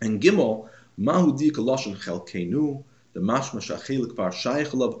 And Gimel, Mahu di kaloshen chelkeinu, the mashma shachelik par shaykh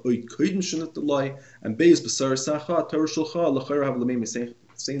alav oy koydem shenat delay, and Beis b'sar sacha Torah shulcha l'chayra have l'mei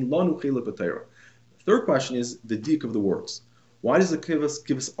saying lanu chelik b'Torah. The third question is the dik of the words. Why does it give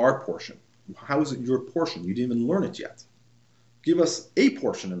us our portion? How is it your portion? You didn't even learn it yet. Give us a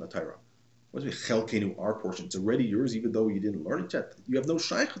portion in the Torah. What does it mean, chelkeinu, our portion? It's already yours, even though you didn't learn it yet. You have no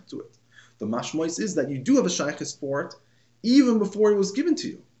shaykhut to it. The mashmois is that you do have a shaykhus for it, even before it was given to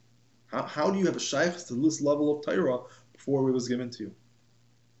you. How do you have a shaykhus to this level of Torah before it was given to you?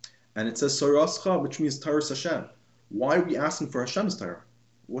 And it says Sorascha, which means Torah Hashem. Why are we asking for Hashem's Torah?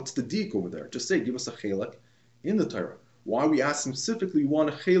 What's the dik over there? Just say, give us a chelek in the Torah. Why are we asking specifically, we want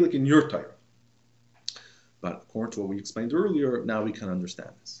a chelek in your Torah? But according to what we explained earlier, now we can understand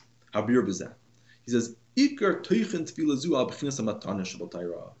this. Habir b'zeh. He says, Ikar teichen tefila zu al b'chinas ha-matana shebal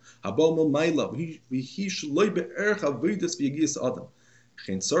Torah. Haba mil mayla, v'hi shloi be'erch avodas v'yagiyas adam.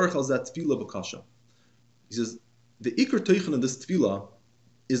 Chen tzarech al zeh tefila b'kasha. He says, the ikar teichen of this tefila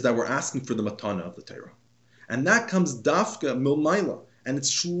is that we're asking for the matana of the Torah. And that comes dafka mil mayla. And it's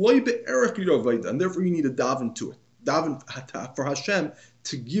shloi be'erch your and therefore you need to daven to it. Daven for Hashem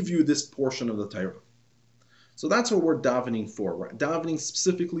to give you this portion of the Torah. So that's what we're davening for. We're davening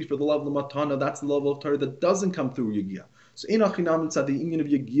specifically for the level of matana. That's the level of Torah that doesn't come through yigiyah. So in achinam inside the union of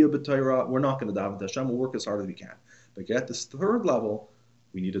yigiyah b'Torah, we're not going to daven to Hashem. We'll work as hard as we can. But at this third level,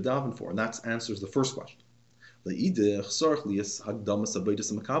 we need to daven for, and that answers the first question. Le'idich sarch liyas hagdamas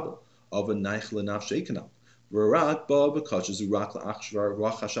avodas makabel of a naich lenafshei kanal. V'rak ba b'kashes urak la'achshvar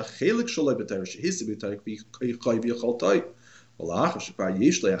v'achasha chelik shalai b'Torah shehisi b'Torah v'chai v'yachaltai.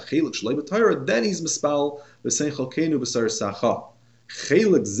 Then he's mispal b'sein chalkeinu b'sar sacha.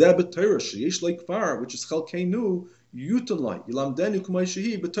 Chelek zeh b'Torah sheyesh leikvar, which is chalkeinu yutan lai yilamdenu kumay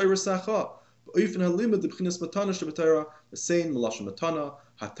shehi b'Torah sacha. B'oifen halimud b'chinas matana sheb'Torah b'sein malashon matana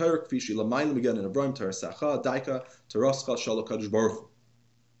haTorah kfi shilamaylim again in Avraham Torah sacha daika terascha shalom kadosh baruch hu.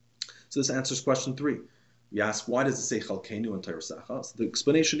 So this answers question 3. We ask, why does it say chalkeinu and Torah sacha? So the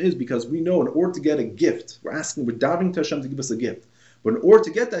explanation is because we know in order to get a gift, we're davening to Hashem to give us a gift. But in order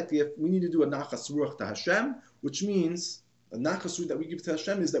to get that gift, we need to do a nachas ruach to Hashem, which means a nachas ruach that we give to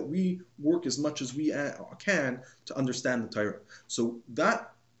Hashem is that we work as much as we can to understand the Torah. So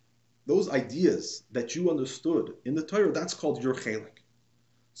those ideas that you understood in the Torah, that's called your chelek.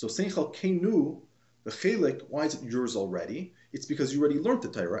 So saying chalkeinu, the chelek, why is it yours already? It's because you already learned the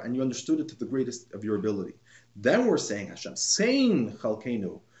Torah and you understood it to the greatest of your ability. Then we're saying, Hashem, saying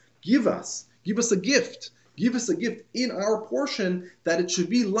chalkeinu, give us a gift. Give us a gift in our portion that it should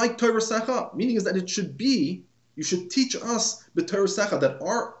be like Torah sacha. Meaning is that it should be, you should teach us the Torah sacha, that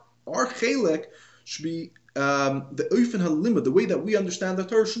our chelek should be the oifen halimud, the way that we understand the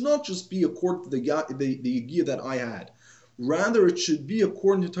Torah, should not just be according to the yigiyah that I had. Rather, it should be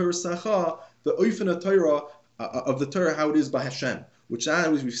according to Torah Sacha, the oifen Torah of the Torah, how it is by Hashem, which,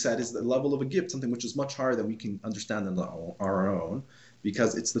 as we've said, is the level of a gift, something which is much higher than we can understand on our own,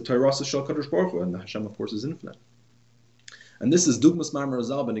 because it's the Torah Shel Kadosh Baruch Hu, and Hashem, of course, is infinite. And this is Dugmas Marmar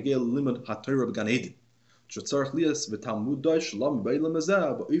Azal Benegel Limud HaTorah B'Gan Eden. Shetzarich Lias v'Talmud Doi Shalom B'Eilam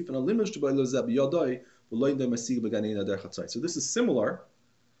Azeh B'Oifen HaLimud Sh'B'Eilam Azeh B'Yadoi V'Loy Doi Masig B'Gan Eden Ader Chatzai. So this is similar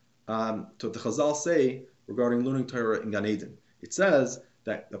to what the Chazal say regarding learning Torah in Gan Eden. It says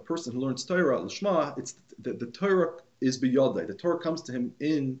that a person who learns Torah L'Shma, it's the Torah is B'Yadoi. The Torah comes to him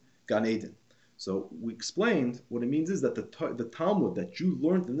in Gan Eden. So we explained what it means is that the Talmud that you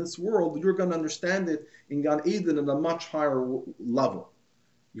learned in this world, you're going to understand it in Gan Eden at a much higher level.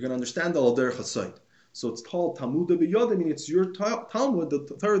 You're going to understand the Al-Der Chassid. So it's called Talmud B'Yod, meaning it's your Talmud, the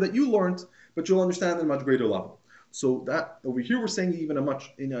Torah that you learned, but you'll understand at a much greater level. So that over here we're saying even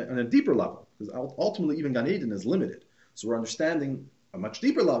on a deeper level, because ultimately even Gan Eden is limited. So we're understanding a much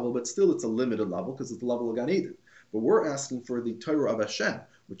deeper level, but still it's a limited level because it's the level of Gan Eden. But we're asking for the Torah of Hashem,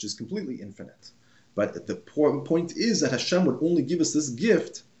 which is completely infinite. But the point is that Hashem would only give us this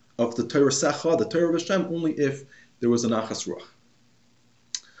gift of the Torah Sacha, the Torah of Hashem, only if there was an Achas Ruach.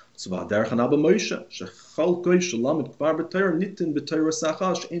 So similar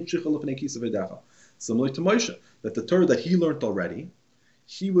to Moshe, that the Torah that he learned already,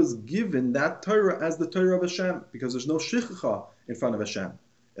 he was given that Torah as the Torah of Hashem, because there's no shichacha in front of Hashem.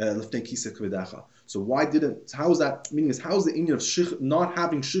 So why didn't? How is that? Meaning is how is the inyan of not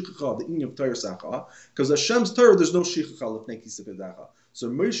having shichacha the inyan of Torah Sacha? Because Hashem's Torah there's no shichacha lefnei kisa v'dacha. So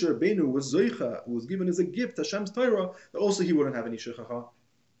Moshe Rabbeinu was zoicha, was given as a gift Hashem's Torah that also he wouldn't have any shichacha.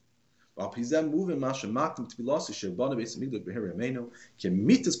 So now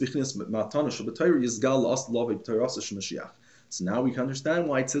we can understand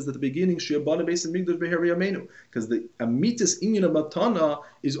why it says at the beginning, because the amitis inyan of matana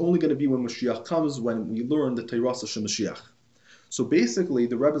is only going to be when Mashiach comes, when we learn the Torah Shel Mashiach. So basically,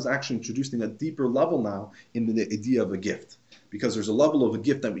 the Rebbe is actually introducing a deeper level now in the idea of a gift, because there's a level of a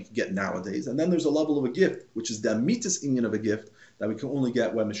gift that we can get nowadays, and then there's a level of a gift which is the amitis inyan of a gift that we can only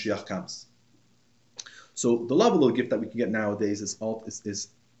get when Mashiach comes. So the level of gift that we can get nowadays is I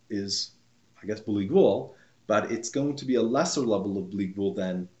guess B'ligvul, but it's going to be a lesser level of B'ligvul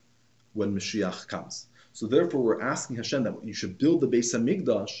than when Mashiach comes. So therefore we're asking Hashem that you should build the Beis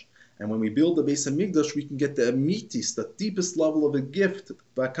HaMikdash, and when we build the Beis HaMikdash we can get the amitis, the deepest level of a gift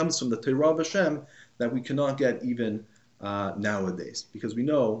that comes from the Torah of Hashem that we cannot get even nowadays. Because we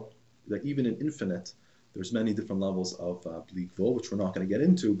know that even in infinite, there's many different levels of B'ligvul, which we're not going to get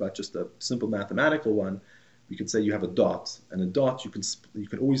into, but just a simple mathematical one. We could say you have a dot, and a dot you can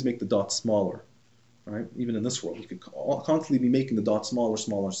always make the dot smaller, right? Even in this world, you can constantly be making the dot smaller,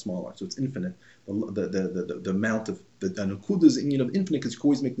 smaller, smaller. So it's infinite. The amount of the nakuda is infinite because you can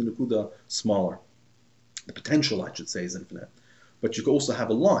always make the nakuda smaller. The potential, I should say, is infinite. But you can also have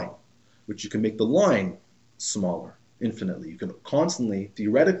a line, which you can make the line smaller infinitely. You can constantly,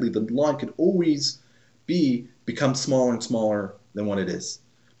 theoretically, the line could always become smaller and smaller than what it is.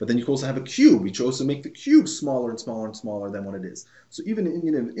 But then you can also have a cube, which also make the cube smaller and smaller and smaller than what it is. So even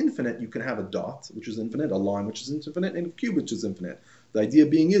in infinite, you can have a dot, which is infinite, a line, which is infinite, and a cube, which is infinite. The idea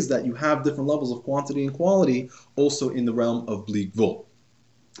being is that you have different levels of quantity and quality also in the realm of B'ligvul.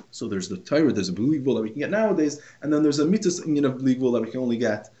 So there's the Torah, there's a B'ligvul that we can get nowadays, and then there's a mitzvah inyan of B'ligvul that we can only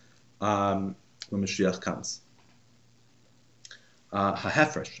get when Mashiach comes.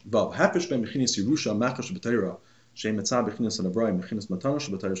 Ha'hefresh. Vav. Ha'hefresh ben mechinas Yerusha machash b'Torah she'em etzah bechinas ha'navrai mechinas matana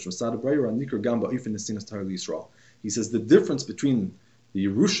sh'b'Torah sh'vasad ha'brayra nikar gam ba'ofen nesinas Torah l'Yisrael. He says the difference between the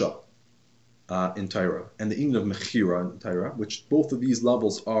Yerusha in Torah and the inyan of Mechira in Torah, which both of these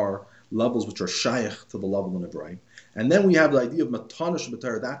levels are levels which are shaykh to the level in Abraham. And then we have the idea of matana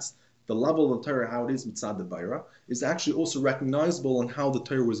sh'b'Torah, that's the level of Torah, how it is mitzad ha'brayra, is actually also recognizable in how the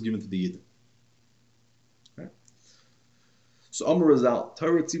Torah was given to the Yidden. So Amar Razal,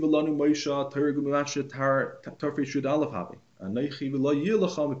 Torah tziva lanu Moshe, Torah gumashe tarfei shud aleph habi, aneichi v'lo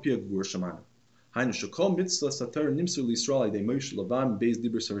yilacha mepia gvur shamanu. Hainu shekol mitzvah satar nimsu l'Yisrael idei Moshe lavam beis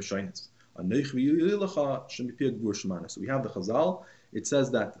dibur sarishaynes. Aneichi v'yilacha shemepia gvur shamanu. So we have the Chazal. It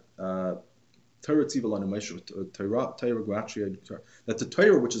says that Torah tziva lanu Moshe, Torah gumashe, that the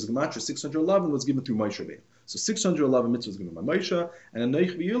Torah which is gumashe 611 was given through Moshe Rabbeinu. So 611 mitzvahs was given by Moshe, and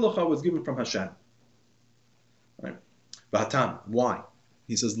aneichi v'yilacha was given from Hashem. Right. V'hatam, why?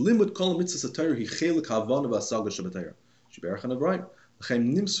 He says, Limud kol mitzvahs haTorah hi chelek havana v'asaga shebeTorah. Shiberach hanavraim.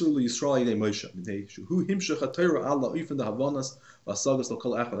 L'chem nimsu l'Yisrael yidei Moshe. Midei shuhu himshech haTorah ala oifen dehavanas v'asagas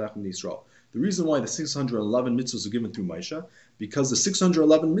l'kol echad echad Yisrael. The reason why the 611 mitzvahs are given through Moshe, because the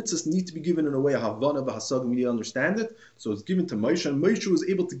 611 mitzvahs need to be given in a way of Havana v'Hasag, we need to understand it. So it's given to Moshe, and Moshe was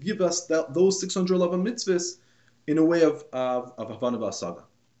able to give us those 611 mitzvahs in a way of Havana v'Hasag.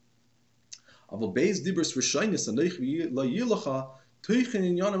 Aval beis dibros v'shaynis anoich la yilacha teichen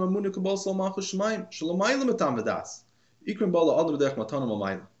in yanam amunah kabal sal machus shemaim shalamayla matam v'das ikrim bala adam v'dech matanam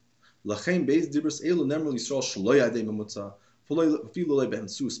amayla lachem beis dibros elu nemrel Yisrael shaloy adei memutza filu lei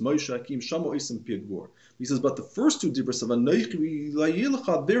behensus Moshe kim shamo isim piagor. He says, but the first two dibros of anoich la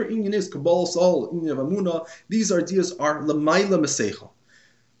yilacha, their inyan is kabal sal inyan of amunah. These ideas are lamayla mesecha,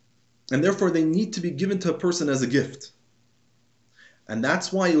 and therefore they need to be given to a person as a gift. And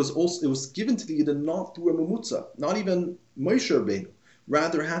that's why it was given to the Yidden not through a memutza, not even Moshe Rabbeinu.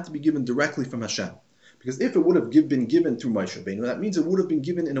 Rather, it had to be given directly from Hashem. Because if it would have been given through Moshe Rabbeinu, that means it would have been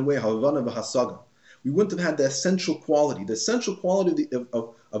given in a way, Havana v'Hasaga. We wouldn't have had the essential quality. The essential quality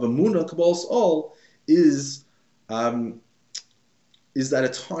of Amunah, Kabbalah's all, is that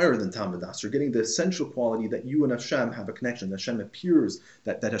it's higher than Tamadas. You're getting the essential quality that you and Hashem have a connection. That Hashem appears,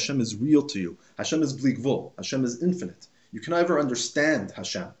 that Hashem is real to you. Hashem is bligvul. Hashem is infinite. You can never understand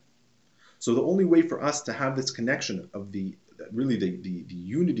Hashem. So the only way for us to have this connection of the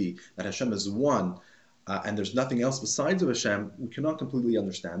unity that Hashem is one, and there's nothing else besides of Hashem, we cannot completely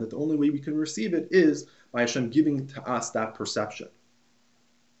understand it. The only way we can receive it is by Hashem giving to us that perception.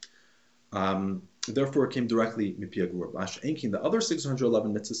 Therefore, it came directly Mipiya Gurub. The other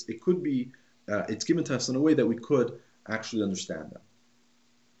 611 mitzvahs, it could be, it's given to us in a way that we could actually understand them.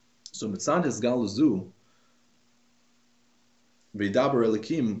 So mitzad his galazu. V'daber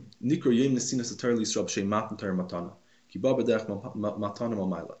elikim nikro yem nesinas atar l'Yisrael b'shem matan ter matana ki ba b'derech matana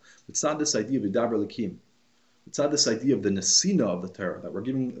mamayla. It's not this idea of v'daber elikim. It's not this idea of the nesina of the Torah that we're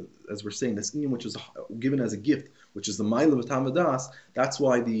giving, as we're saying, this inyan which is given as a gift, which is the ma'ila v'tam v'das. That's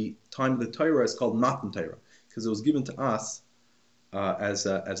why the time of the Torah is called matan Torah, because it was given to us as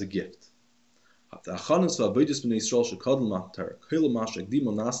a gift. The achanas v'avodas b'nei Yisrael shekadol matan Torah kol masha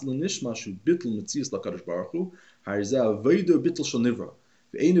gdimo nasel nishma shu bitl metzias lakadosh baruch hu. He's the all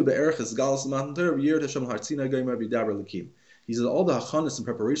the hachanas and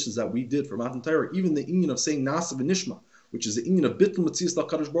preparations that we did for Matan Torah, even the inyan of saying Nasa v'Nishma, which is the inyan of Bittul Metzias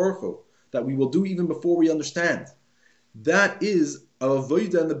LaKadosh Baruch Hu, that we will do even before we understand. That is a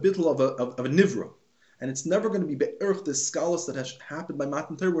avodah and the bittul of a nivra, and it's never going to be be'erch the skalas that has happened by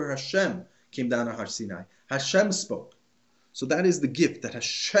Matan Torah where Hashem came down to Har Sinai. Hashem spoke, so that is the gift that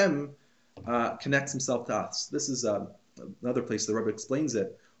Hashem connects himself to us. This is another place the Rebbe explains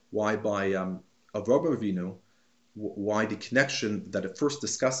it, why by Avraham Avinu, why the connection that it first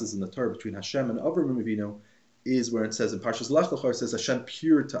discusses in the Torah between Hashem and Avraham Avinu is where it says in Parshas Lech Lecha, it says Hashem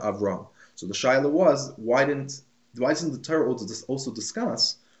appeared to Avram. So the shaila was, why didn't the Torah also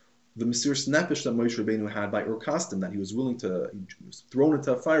discuss the Mesiras Nefesh that Moshe Rabbeinu had by Ur Kasdim, that he was was thrown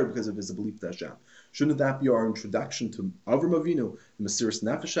into a fire because of his belief to Hashem? Shouldn't that be our introduction to Avraham Avinu, the Mesiras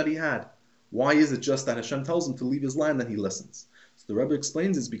Nefesh that he had? Why is it just that Hashem tells him to leave his land and he listens? So the Rebbe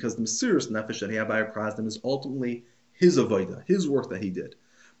explains it's because the Mesiras Nefesh that he had by Ur Kasdim is ultimately his avodah, his work that he did.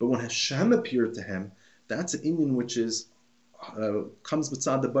 But when Hashem appeared to him, that's an inyan which is comes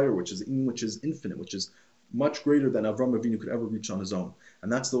mitzad the bayr, which is an inyan which is infinite, which is much greater than Avraham Avinu could ever reach on his own. And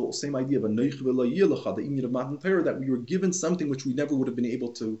that's the same idea of a noich v'lo yilacha, the inyan of Matan Torah, that we were given something which we never would have been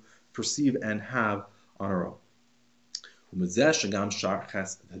able to perceive and have on our own. The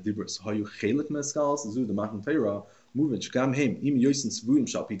Matan Torah moving shagam heim im yosin svuim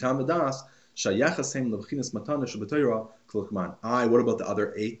shal pitam v'das. What about the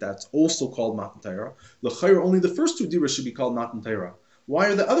other 8 that's also called Matan Torah? Only the first 2 dibros should be called Matan Torah. Why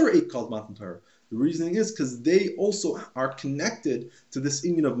are the other 8 called Matan Torah? The reasoning is because they also are connected to this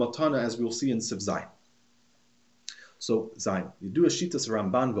inyan of Matana, as we'll see in Siv Zayin. So Zayin, you do a shitas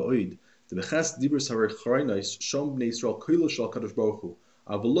Ramban v'oid, the beches dibros harechorainos shom bnei Yisrael koilo shal kadosh baruch hu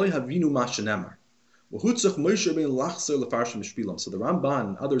avoloi havinu ma shenemar v'hutzach Moshe Rabbeinu lachzer lefarshim mishpilam. So the Ramban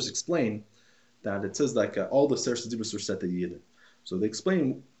and others explain that it says like all the Seres Dibros were said to the Yidden. So they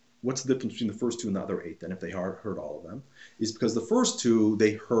explain what's the difference between the first 2 and the other 8, and if they heard all of them, is because the first 2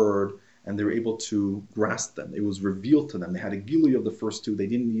 they heard and they were able to grasp them. It was revealed to them. They had a gilui of the first 2. They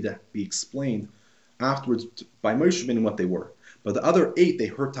didn't need to be explained afterwards by Moshe Rabbeinu what they were. But the other 8 they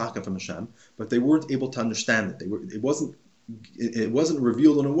heard talking from Hashem, but they weren't able to understand it. It wasn't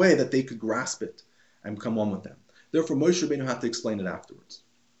revealed in a way that they could grasp it and become one with them. Therefore, Moshe Rabbeinu had to explain it afterwards.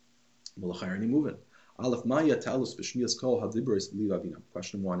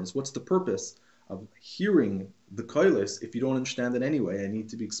 Question 1 is, what's the purpose of hearing the koilis if you don't understand it anyway? It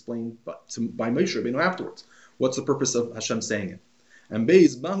needs to be explained by Moshe Rabbeinu afterwards. What's the purpose of Hashem saying it? And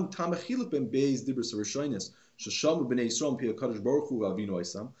Beis Mahu Tamachiluk ben Beis Dibris Rishonis Shashamu b'nei Yisrael Pia Kadosh Baruch Hu Avinu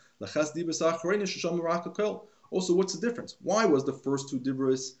Oisam Lachas Dibris Achreina Shashamu Rakakol. Also, what's the difference? Why was the first two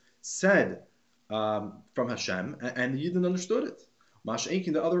Dibris said from Hashem and the Yidden understood it?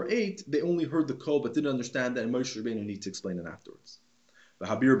 Masha'enkin, the other 8, they only heard the call but didn't understand that, and Moshe Rabbeinu need to explain it afterwards.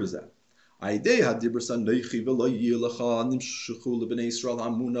 V'habir b'zeh. Aidei hadibris aneichi v'lo yilacha nimshechu lebnei Yisrael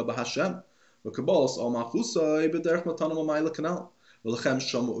hamuna b'Hashem v'kabalos al machusai b'derech matana ma'mayla kanal v'lechem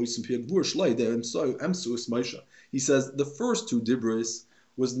shamu oisim pia gvur shlai de emsus Moshe. He says the first two dibris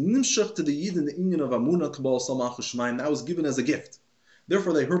was nimshech to the Yid in the union of amuna kabalos al machus shemaim. That was given as a gift.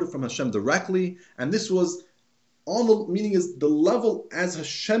 Therefore, they heard it from Hashem directly, and this was on the meaning is the level as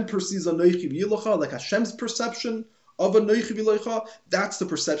Hashem perceives Anoichi v'yilacha, like Hashem's perception of Anoichi v'yilacha. That's the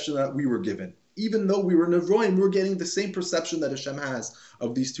perception that we were given. Even though we were Nevroim, we were getting the same perception that Hashem has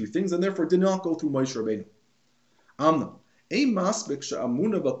of these two things, and therefore did not go through Moshe Rabbeinu. Amna. Ein masbik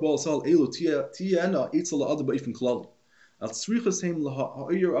she'amuna v'kbal sal elu tiyena etzel la'ad ba'ifin klali. Al tzrichas heim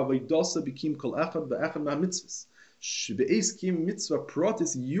laha'ir avaydasa bikim kol echad v'echad ma'mitzvahs. He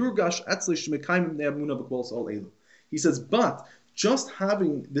says, but just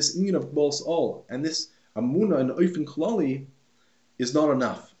having this union of Kbal All and this Amuna and Oifen Klali is not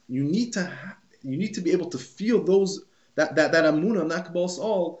enough. You need to be able to feel that Amuna and that Kbal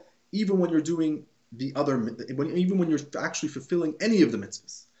All even when you're doing the other, even when you're actually fulfilling any of the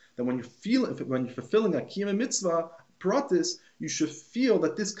mitzvahs. That when you're fulfilling a Kiyam mitzvah pratis, you should feel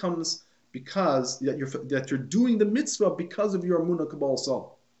that this comes because that you're doing the mitzvah because of your Amunah Kabbalah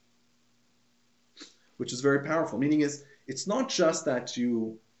Sol, which is very powerful. Meaning is, it's not just that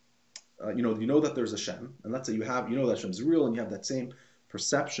you know that there's Hashem, and let's say you know that Hashem is real, and you have that same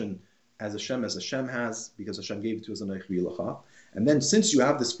perception as Hashem has, because Hashem gave it to us in Anoich V'yilacha. And then since you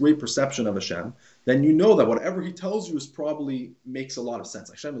have this great perception of Hashem, then you know that whatever He tells you is probably makes a lot of sense.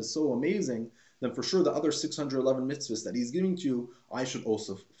 Hashem is so amazing, then for sure the other 611 mitzvahs that He's giving to you, I should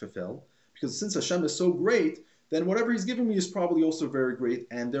also fulfill. Because since Hashem is so great, then whatever He's giving me is probably also very great,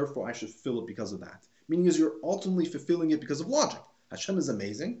 and therefore I should fill it because of that. Meaning is you're ultimately fulfilling it because of logic. Hashem is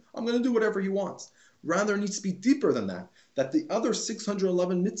amazing, I'm going to do whatever He wants. Rather, it needs to be deeper than that. That the other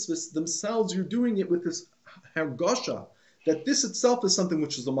 611 mitzvahs themselves, you're doing it with this hargasha, that this itself is something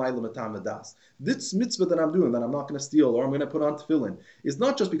which is a ma'ila matam das. This mitzvah that I'm doing, that I'm not going to steal or I'm going to put on tefillin, is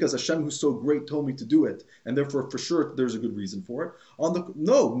not just because Hashem, who's so great, told me to do it, and therefore for sure there's a good reason for it.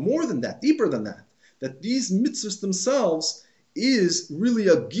 No, more than that, deeper than that. That these mitzvahs themselves is really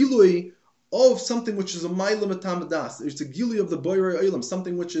a gilui of something which is a ma'ila matam das. It's a gilui of the boirei olam,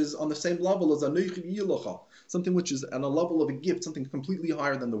 something which is on the same level as a noichi yilacha, something which is on a level of a gift, something completely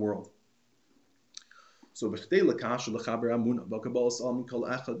higher than the world. So in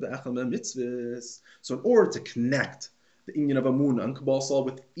order to connect the inyan of Amunah and Kabbalah Sol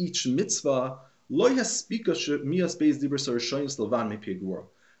with each mitzvah, he says,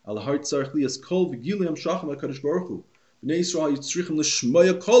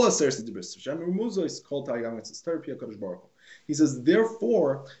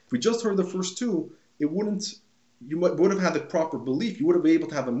 therefore, if we just heard the first two, you would have had the proper belief. You would have been able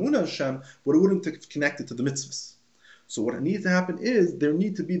to have Amunah Hashem, but it wouldn't have connected to the mitzvahs. So what needs to happen is there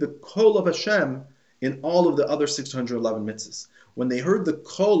need to be the kol of Hashem in all of the other 611 mitzvahs. When they heard the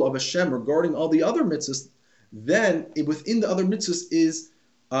kol of Hashem regarding all the other mitzvahs, then within the other mitzvahs is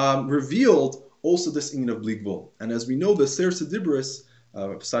revealed also this inyan of Bligvul. And as we know, the Ser Sedibris,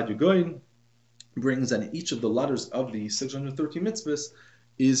 Pesad Yugoyin, brings, and each of the letters of the 613 mitzvahs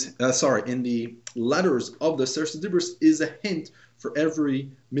is, in the letters of the Ser Sedibris is a hint for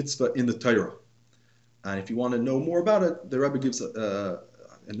every mitzvah in the Torah. And if you want to know more about it, the Rebbe gives in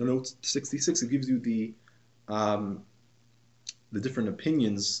note 66, it gives you the different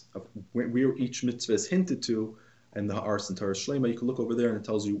opinions of where each mitzvah is hinted to, and the Ha'aretz and Torah Shlema. You can look over there and it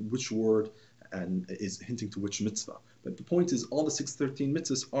tells you which word and is hinting to which mitzvah. But the point is, all the 613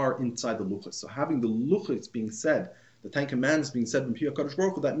 mitzvahs are inside the luchos. So having the luchos being said, the Ten Commandments being said in Piyah Kadosh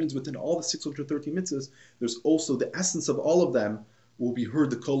Baruch Hu, that means within all the 613 mitzvahs, there's also the essence of all of them will be heard,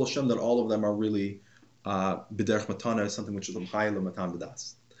 the Kol Hashem, that all of them are really b'derech matana, something which is l'chayla matan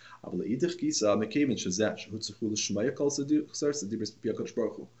b'das. But l'idich kisa mekevin shezeh shehutzachu l'shmaya kol sedibris Piyah Kadosh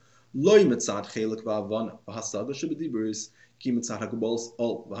Baruch Hu loy mitzad chelek v'avana v'hasaga shebedibris ki mitzad hakabols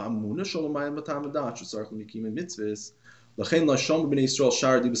al v'hamuna shalomay matan b'das shesarch l'mikim mitzvahs l'chein la'sham b'nei Yisrael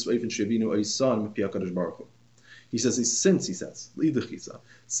shar dibris v'eifin shevinu oisan Piyah Kadosh Baruch Hu. He says,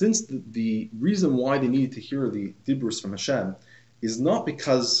 since the reason why they needed to hear the Dibrus from Hashem is not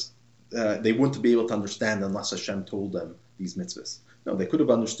because they wouldn't be able to understand unless Hashem told them these mitzvahs. No, they could have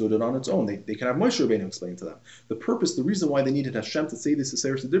understood it on its own. They can have Moshe Rabbeinu explain to them. The reason why they needed Hashem to say this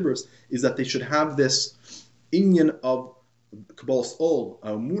Sefer Dibros is that they should have this inyan of Kabbalah's Ol,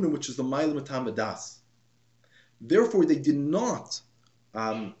 Muna, which is the Ma'ila Matam V'das. Therefore, they did not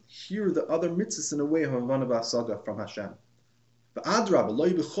hear the other mitzvahs in a way of Havana V'Asaga from Hashem. V'adrab, lo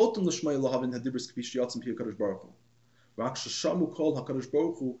yibechotem l'shmei lahavin hadibros k'pi sheyatzim pi HaKadosh Baruch Hu. Rak sheshamu kol HaKadosh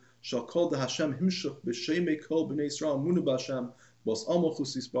Baruch Hu shal kol de Hashem himshach b'shemei kol b'nei Yisrael munu b'Hashem bos amo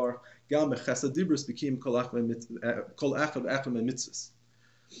chusis bar gam b'chesed dibros b'kim kol echad mitzvahs.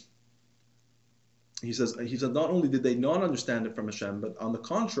 He says, not only did they not understand it from Hashem, but on the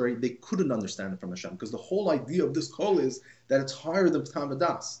contrary, they couldn't understand it from Hashem, because the whole idea of this call is that it's higher than Tam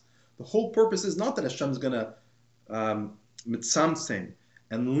V'das. The whole purpose is not that Hashem is going to mitzamtzein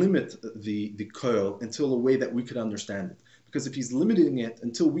and limit the koil until a way that we could understand it. Because if he's limiting it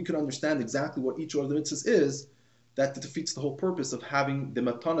until we could understand exactly what each of the mitzvahs is, that defeats the whole purpose of having the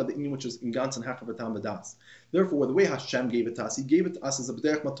matana, the inyan which is in gans and hachav v'tam v'das. Therefore, the way Hashem gave it to us, He gave it to us as a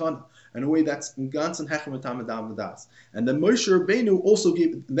b'derech matana, in a way that's in gans and hachav v'tam v'das. And then Moshe Rabbeinu also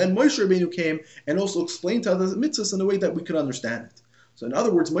came and also explained to us the mitzvahs in a way that we could understand it. So in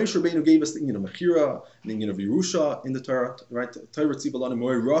other words, Moshe Rabbeinu gave us the inyan of Mechira, the inyan of Yerusha in the Torah, right? Torah tziv alanu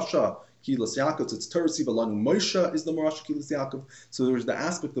moy Rasha Kilas Yaakov. It's Torah tziv alanu Moshe is the Marash Kilas Yaakov. So there's the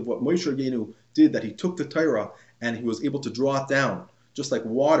aspect of what Moshe Rabbeinu did, that he took the Torah and he was able to draw it down, just like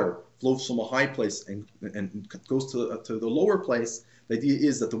water flows from a high place and goes to the lower place. The idea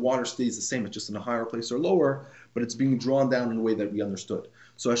is that the water stays the same, it's just in a higher place or lower, but it's being drawn down in a way that we understood.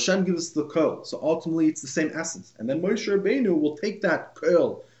 So Hashem gives us the kol. So ultimately it's the same essence. And then Moshe Rabbeinu will take that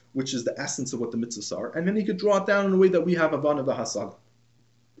kol, which is the essence of what the mitzvahs are, and then he could draw it down in a way that we have Havana v'Hasaga.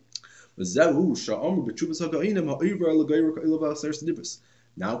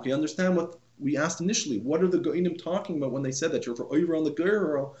 Now can you understand what we asked initially? What are the Go'inim talking about when they said that you're for over on the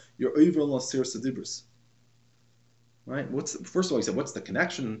Geirah, you're over on the Ser Sedibris? Right? First of all, he said, what's the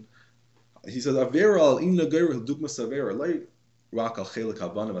connection? He said, Avera al inna Geirah dugma savera like rak al Chelek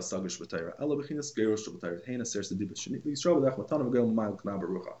havana v'asaga shv'tayra ela b'chinas Geirah shv'tayra heina Ser Sedibris shenit l'Yisrael v'dech matana v'geil ma'al k'na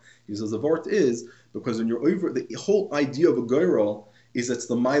barucha. He says the vart is because when you're over, the whole idea of a Geirah is it's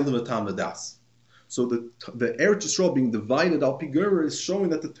the ma'alim v'tam v'das. So the Eretz Yisrael being divided al Pigura is showing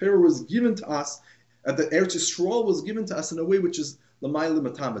that the Torah was given to us, the Eretz Yisrael was given to us in a way which is l'mayla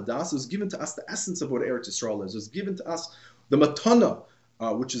matam v'das. It was given to us the essence of what Eretz Yisrael is. It was given to us the matana,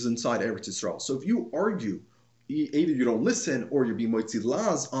 which is inside Eretz Yisrael. So if you argue, either you don't listen or you're being moitzi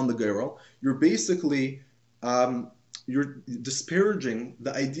laz on the Geirah, you're basically you're disparaging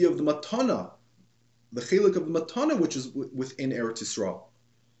the idea of the matana, the Chelek of the matana which is within Eretz Yisrael.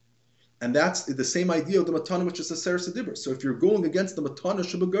 And that's the same idea of the matana, which is the Ser Sedibur. So if you're going against the matana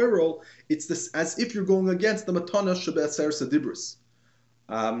shebagirol, it's this as if you're going against the matana shebeser Sedibris,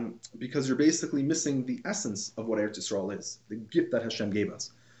 because you're basically missing the essence of what Eretz Yisrael is, the gift that Hashem gave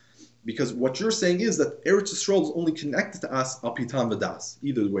us. Because what you're saying is that Eretz Yisrael is only connected to us al pitam v'das,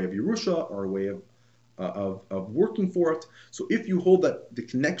 either the way of Yerusha or a way of working for it. So if you hold that the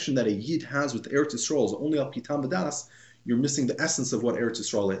connection that a Yid has with Eretz Yisrael is only al pitam v'das, you're missing the essence of what Eretz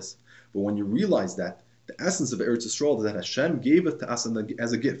Yisrael is. But when you realize that the essence of Eretz Yisrael is that Hashem gave it to us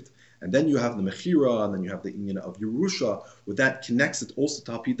as a gift, and then you have the Mechira, and then you have the inyan of Yerusha, where that connects it also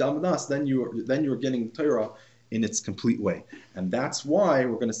to Hapi Damadas, then you're getting Torah in its complete way. And that's why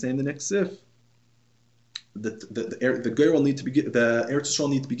we're going to say in the next sif that the Eretz Yisrael need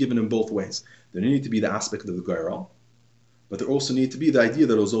to be given in both ways. There need to be the aspect of the Geirah, but there also need to be the idea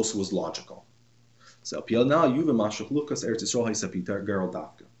that it was logical. So Piel now Yuva Mashach Lukas Eretz Yisrael Hisapita Geirah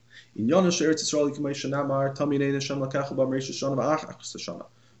Davka. In Yonash Eretz Yisrael Yikumei Shanamar Taminei Neshem Lakachu Ba Meisha Shana Va'ach Shana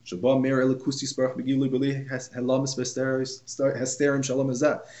Shaba Meir Elikusi Sparach Begili Beli Helamis Hesterim Shalom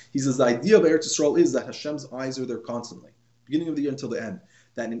Azat. He says the idea of Eretz Yisrael is that Hashem's eyes are there constantly, beginning of the year until the end.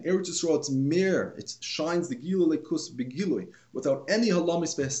 That in Eretz Yisrael it's Meir, it shines the Gilu Lekus Begilui without any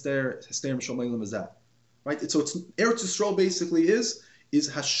Helamis Hesterim Shalom Azat. Right? So it's Eretz Yisrael basically is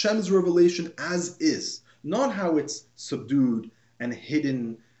Hashem's revelation as is, not how it's subdued and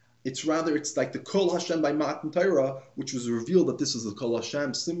hidden. It's like the Kol Hashem by Matan Torah, which was revealed that this is the Kol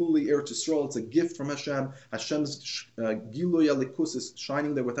Hashem. Similarly, Eretz Yisrael, it's a gift from Hashem. Hashem's Giluy Alikus is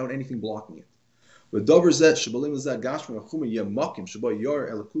shining there without anything blocking it. With Dover Zet, Shabalim Zet, Gashma, Chuma, Yemakim, Shabay Yar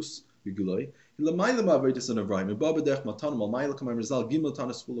Alikus Begiloi, Hilamayla Mavaitis and Avrahim, Babadech Matan, Malmayla Kamar Rizal, Gimel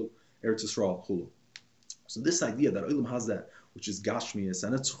Tanis Hulu, Eretz Yisrael Hulu. So this idea that Olam has that, which is Gashmias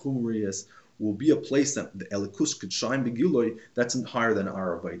and it's Chumrias, will be a place that the Elikus could shine Begiloi, that's higher than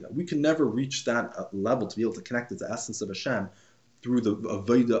our Avodah. We can never reach that level to be able to connect it to the essence of Hashem through the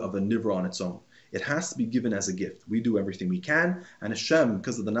Avodah of a Nivra on its own. It has to be given as a gift. We do everything we can, and Hashem,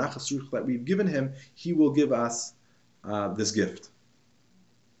 because of the nachas ruach that we've given Him, He will give us this gift,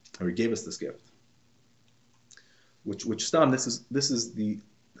 or He gave us this gift. Which stam, this is the,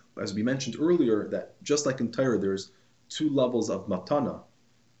 as we mentioned earlier, that just like in Torah, there's two levels of matana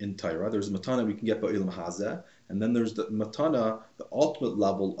in Torah. There's matana we can get by Ilam Hazeh, and then there's the matana, the ultimate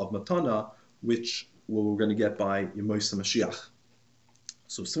level of matana, which we're going to get by Masei Mashiach.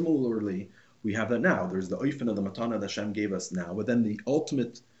 So similarly, we have that now. There's the oifen of the matana that Hashem gave us now, but then the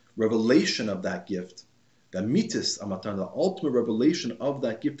ultimate revelation of that gift, the mitis matana, the ultimate revelation of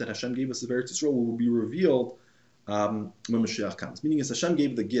that gift that Hashem gave us of Eretz Yisrael will be revealed when Mashiach comes. Meaning is Hashem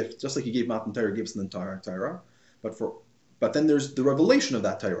gave the gift, just like He gave Matan Torah, gave us the entire Torah, but then there's the revelation of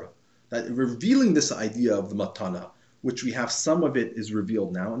that Torah, that revealing this idea of the matana, which we have some of it is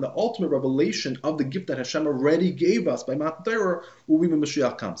revealed now, and the ultimate revelation of the gift that Hashem already gave us by Matan Torah will be when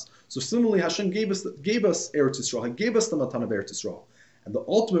Mashiach comes. So similarly, Hashem gave us Eretz Yisrael, He gave us the matana of Eretz Yisrael, and the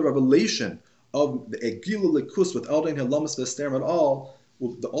ultimate revelation of the Egila Likus with Eldain Helamas V'Esterim at all,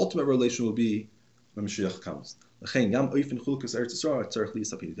 the ultimate revelation will be when Mashiach comes. L'chein gam oifen chulukas Eretz Yisrael tzarich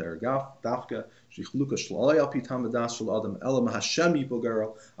liyas api dafka shechulukas shloi api tamadas shel adam ela mahashem yipol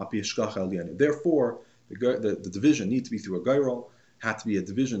garal api yishkach eliyanu. Therefore, the division needs to be through a garal. Had to be a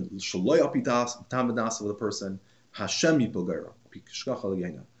division shloi api tamadas of the person Hashem yipol garal api yishkach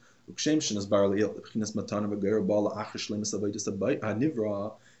eliyanu. Ukshem shenas bar liyot b'chinas matana v'garal bala achre shleimus avodas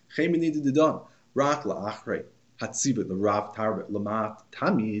hanivra chein needed to done rak la'achrei hatzibet l'rav tarbet l'mat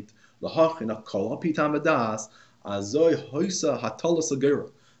tamid l'hachin akol api tamadas azoy hoisa hatalas agera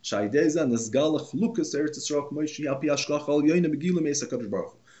shaydeza nesgal chlukas Eretz Yisrael k'moishi api ashkach al yoyna megila meisa kadosh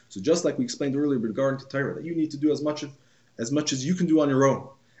baruch. So just like we explained earlier regarding to Torah, that you need to do as much as you can do on your own,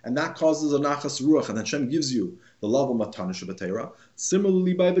 and that causes a nachas ruach, and then Hashem gives you the level matana shabbatera.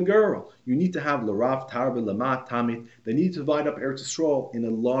 Similarly, by the girl, you need to have l'rav tarbe l'mat tamid. They need to divide up Eretz Yisrael in a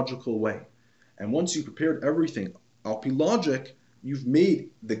logical way, and once you prepared everything al pi logic, you've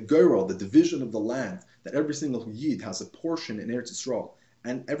made the girl, the division of the land, that every single Yid has a portion in Eretz Yisrael,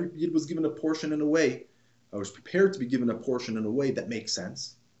 and every Yid was given a portion in a way, or was prepared to be given a portion in a way that makes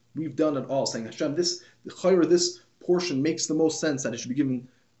sense. We've done it all, saying Hashem, this portion makes the most sense that it should be given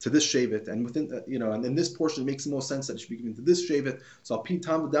to this shevet, and within and in this portion it makes the most sense that it should be given to this shevet. So al pi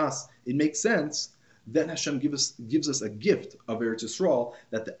tamadas, it makes sense. Then Hashem gives us a gift of Eretz Yisrael,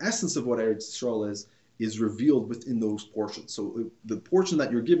 that the essence of what Eretz Yisrael is revealed within those portions. So the portion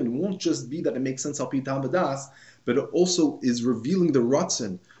that you're given won't just be that it makes sense al pi tamadas, but it also is revealing the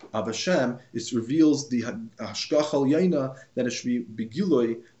ratzon of Hashem. It reveals the hashgach al yaina that it should be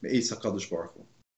begiloi me'es hakadosh baruch hu.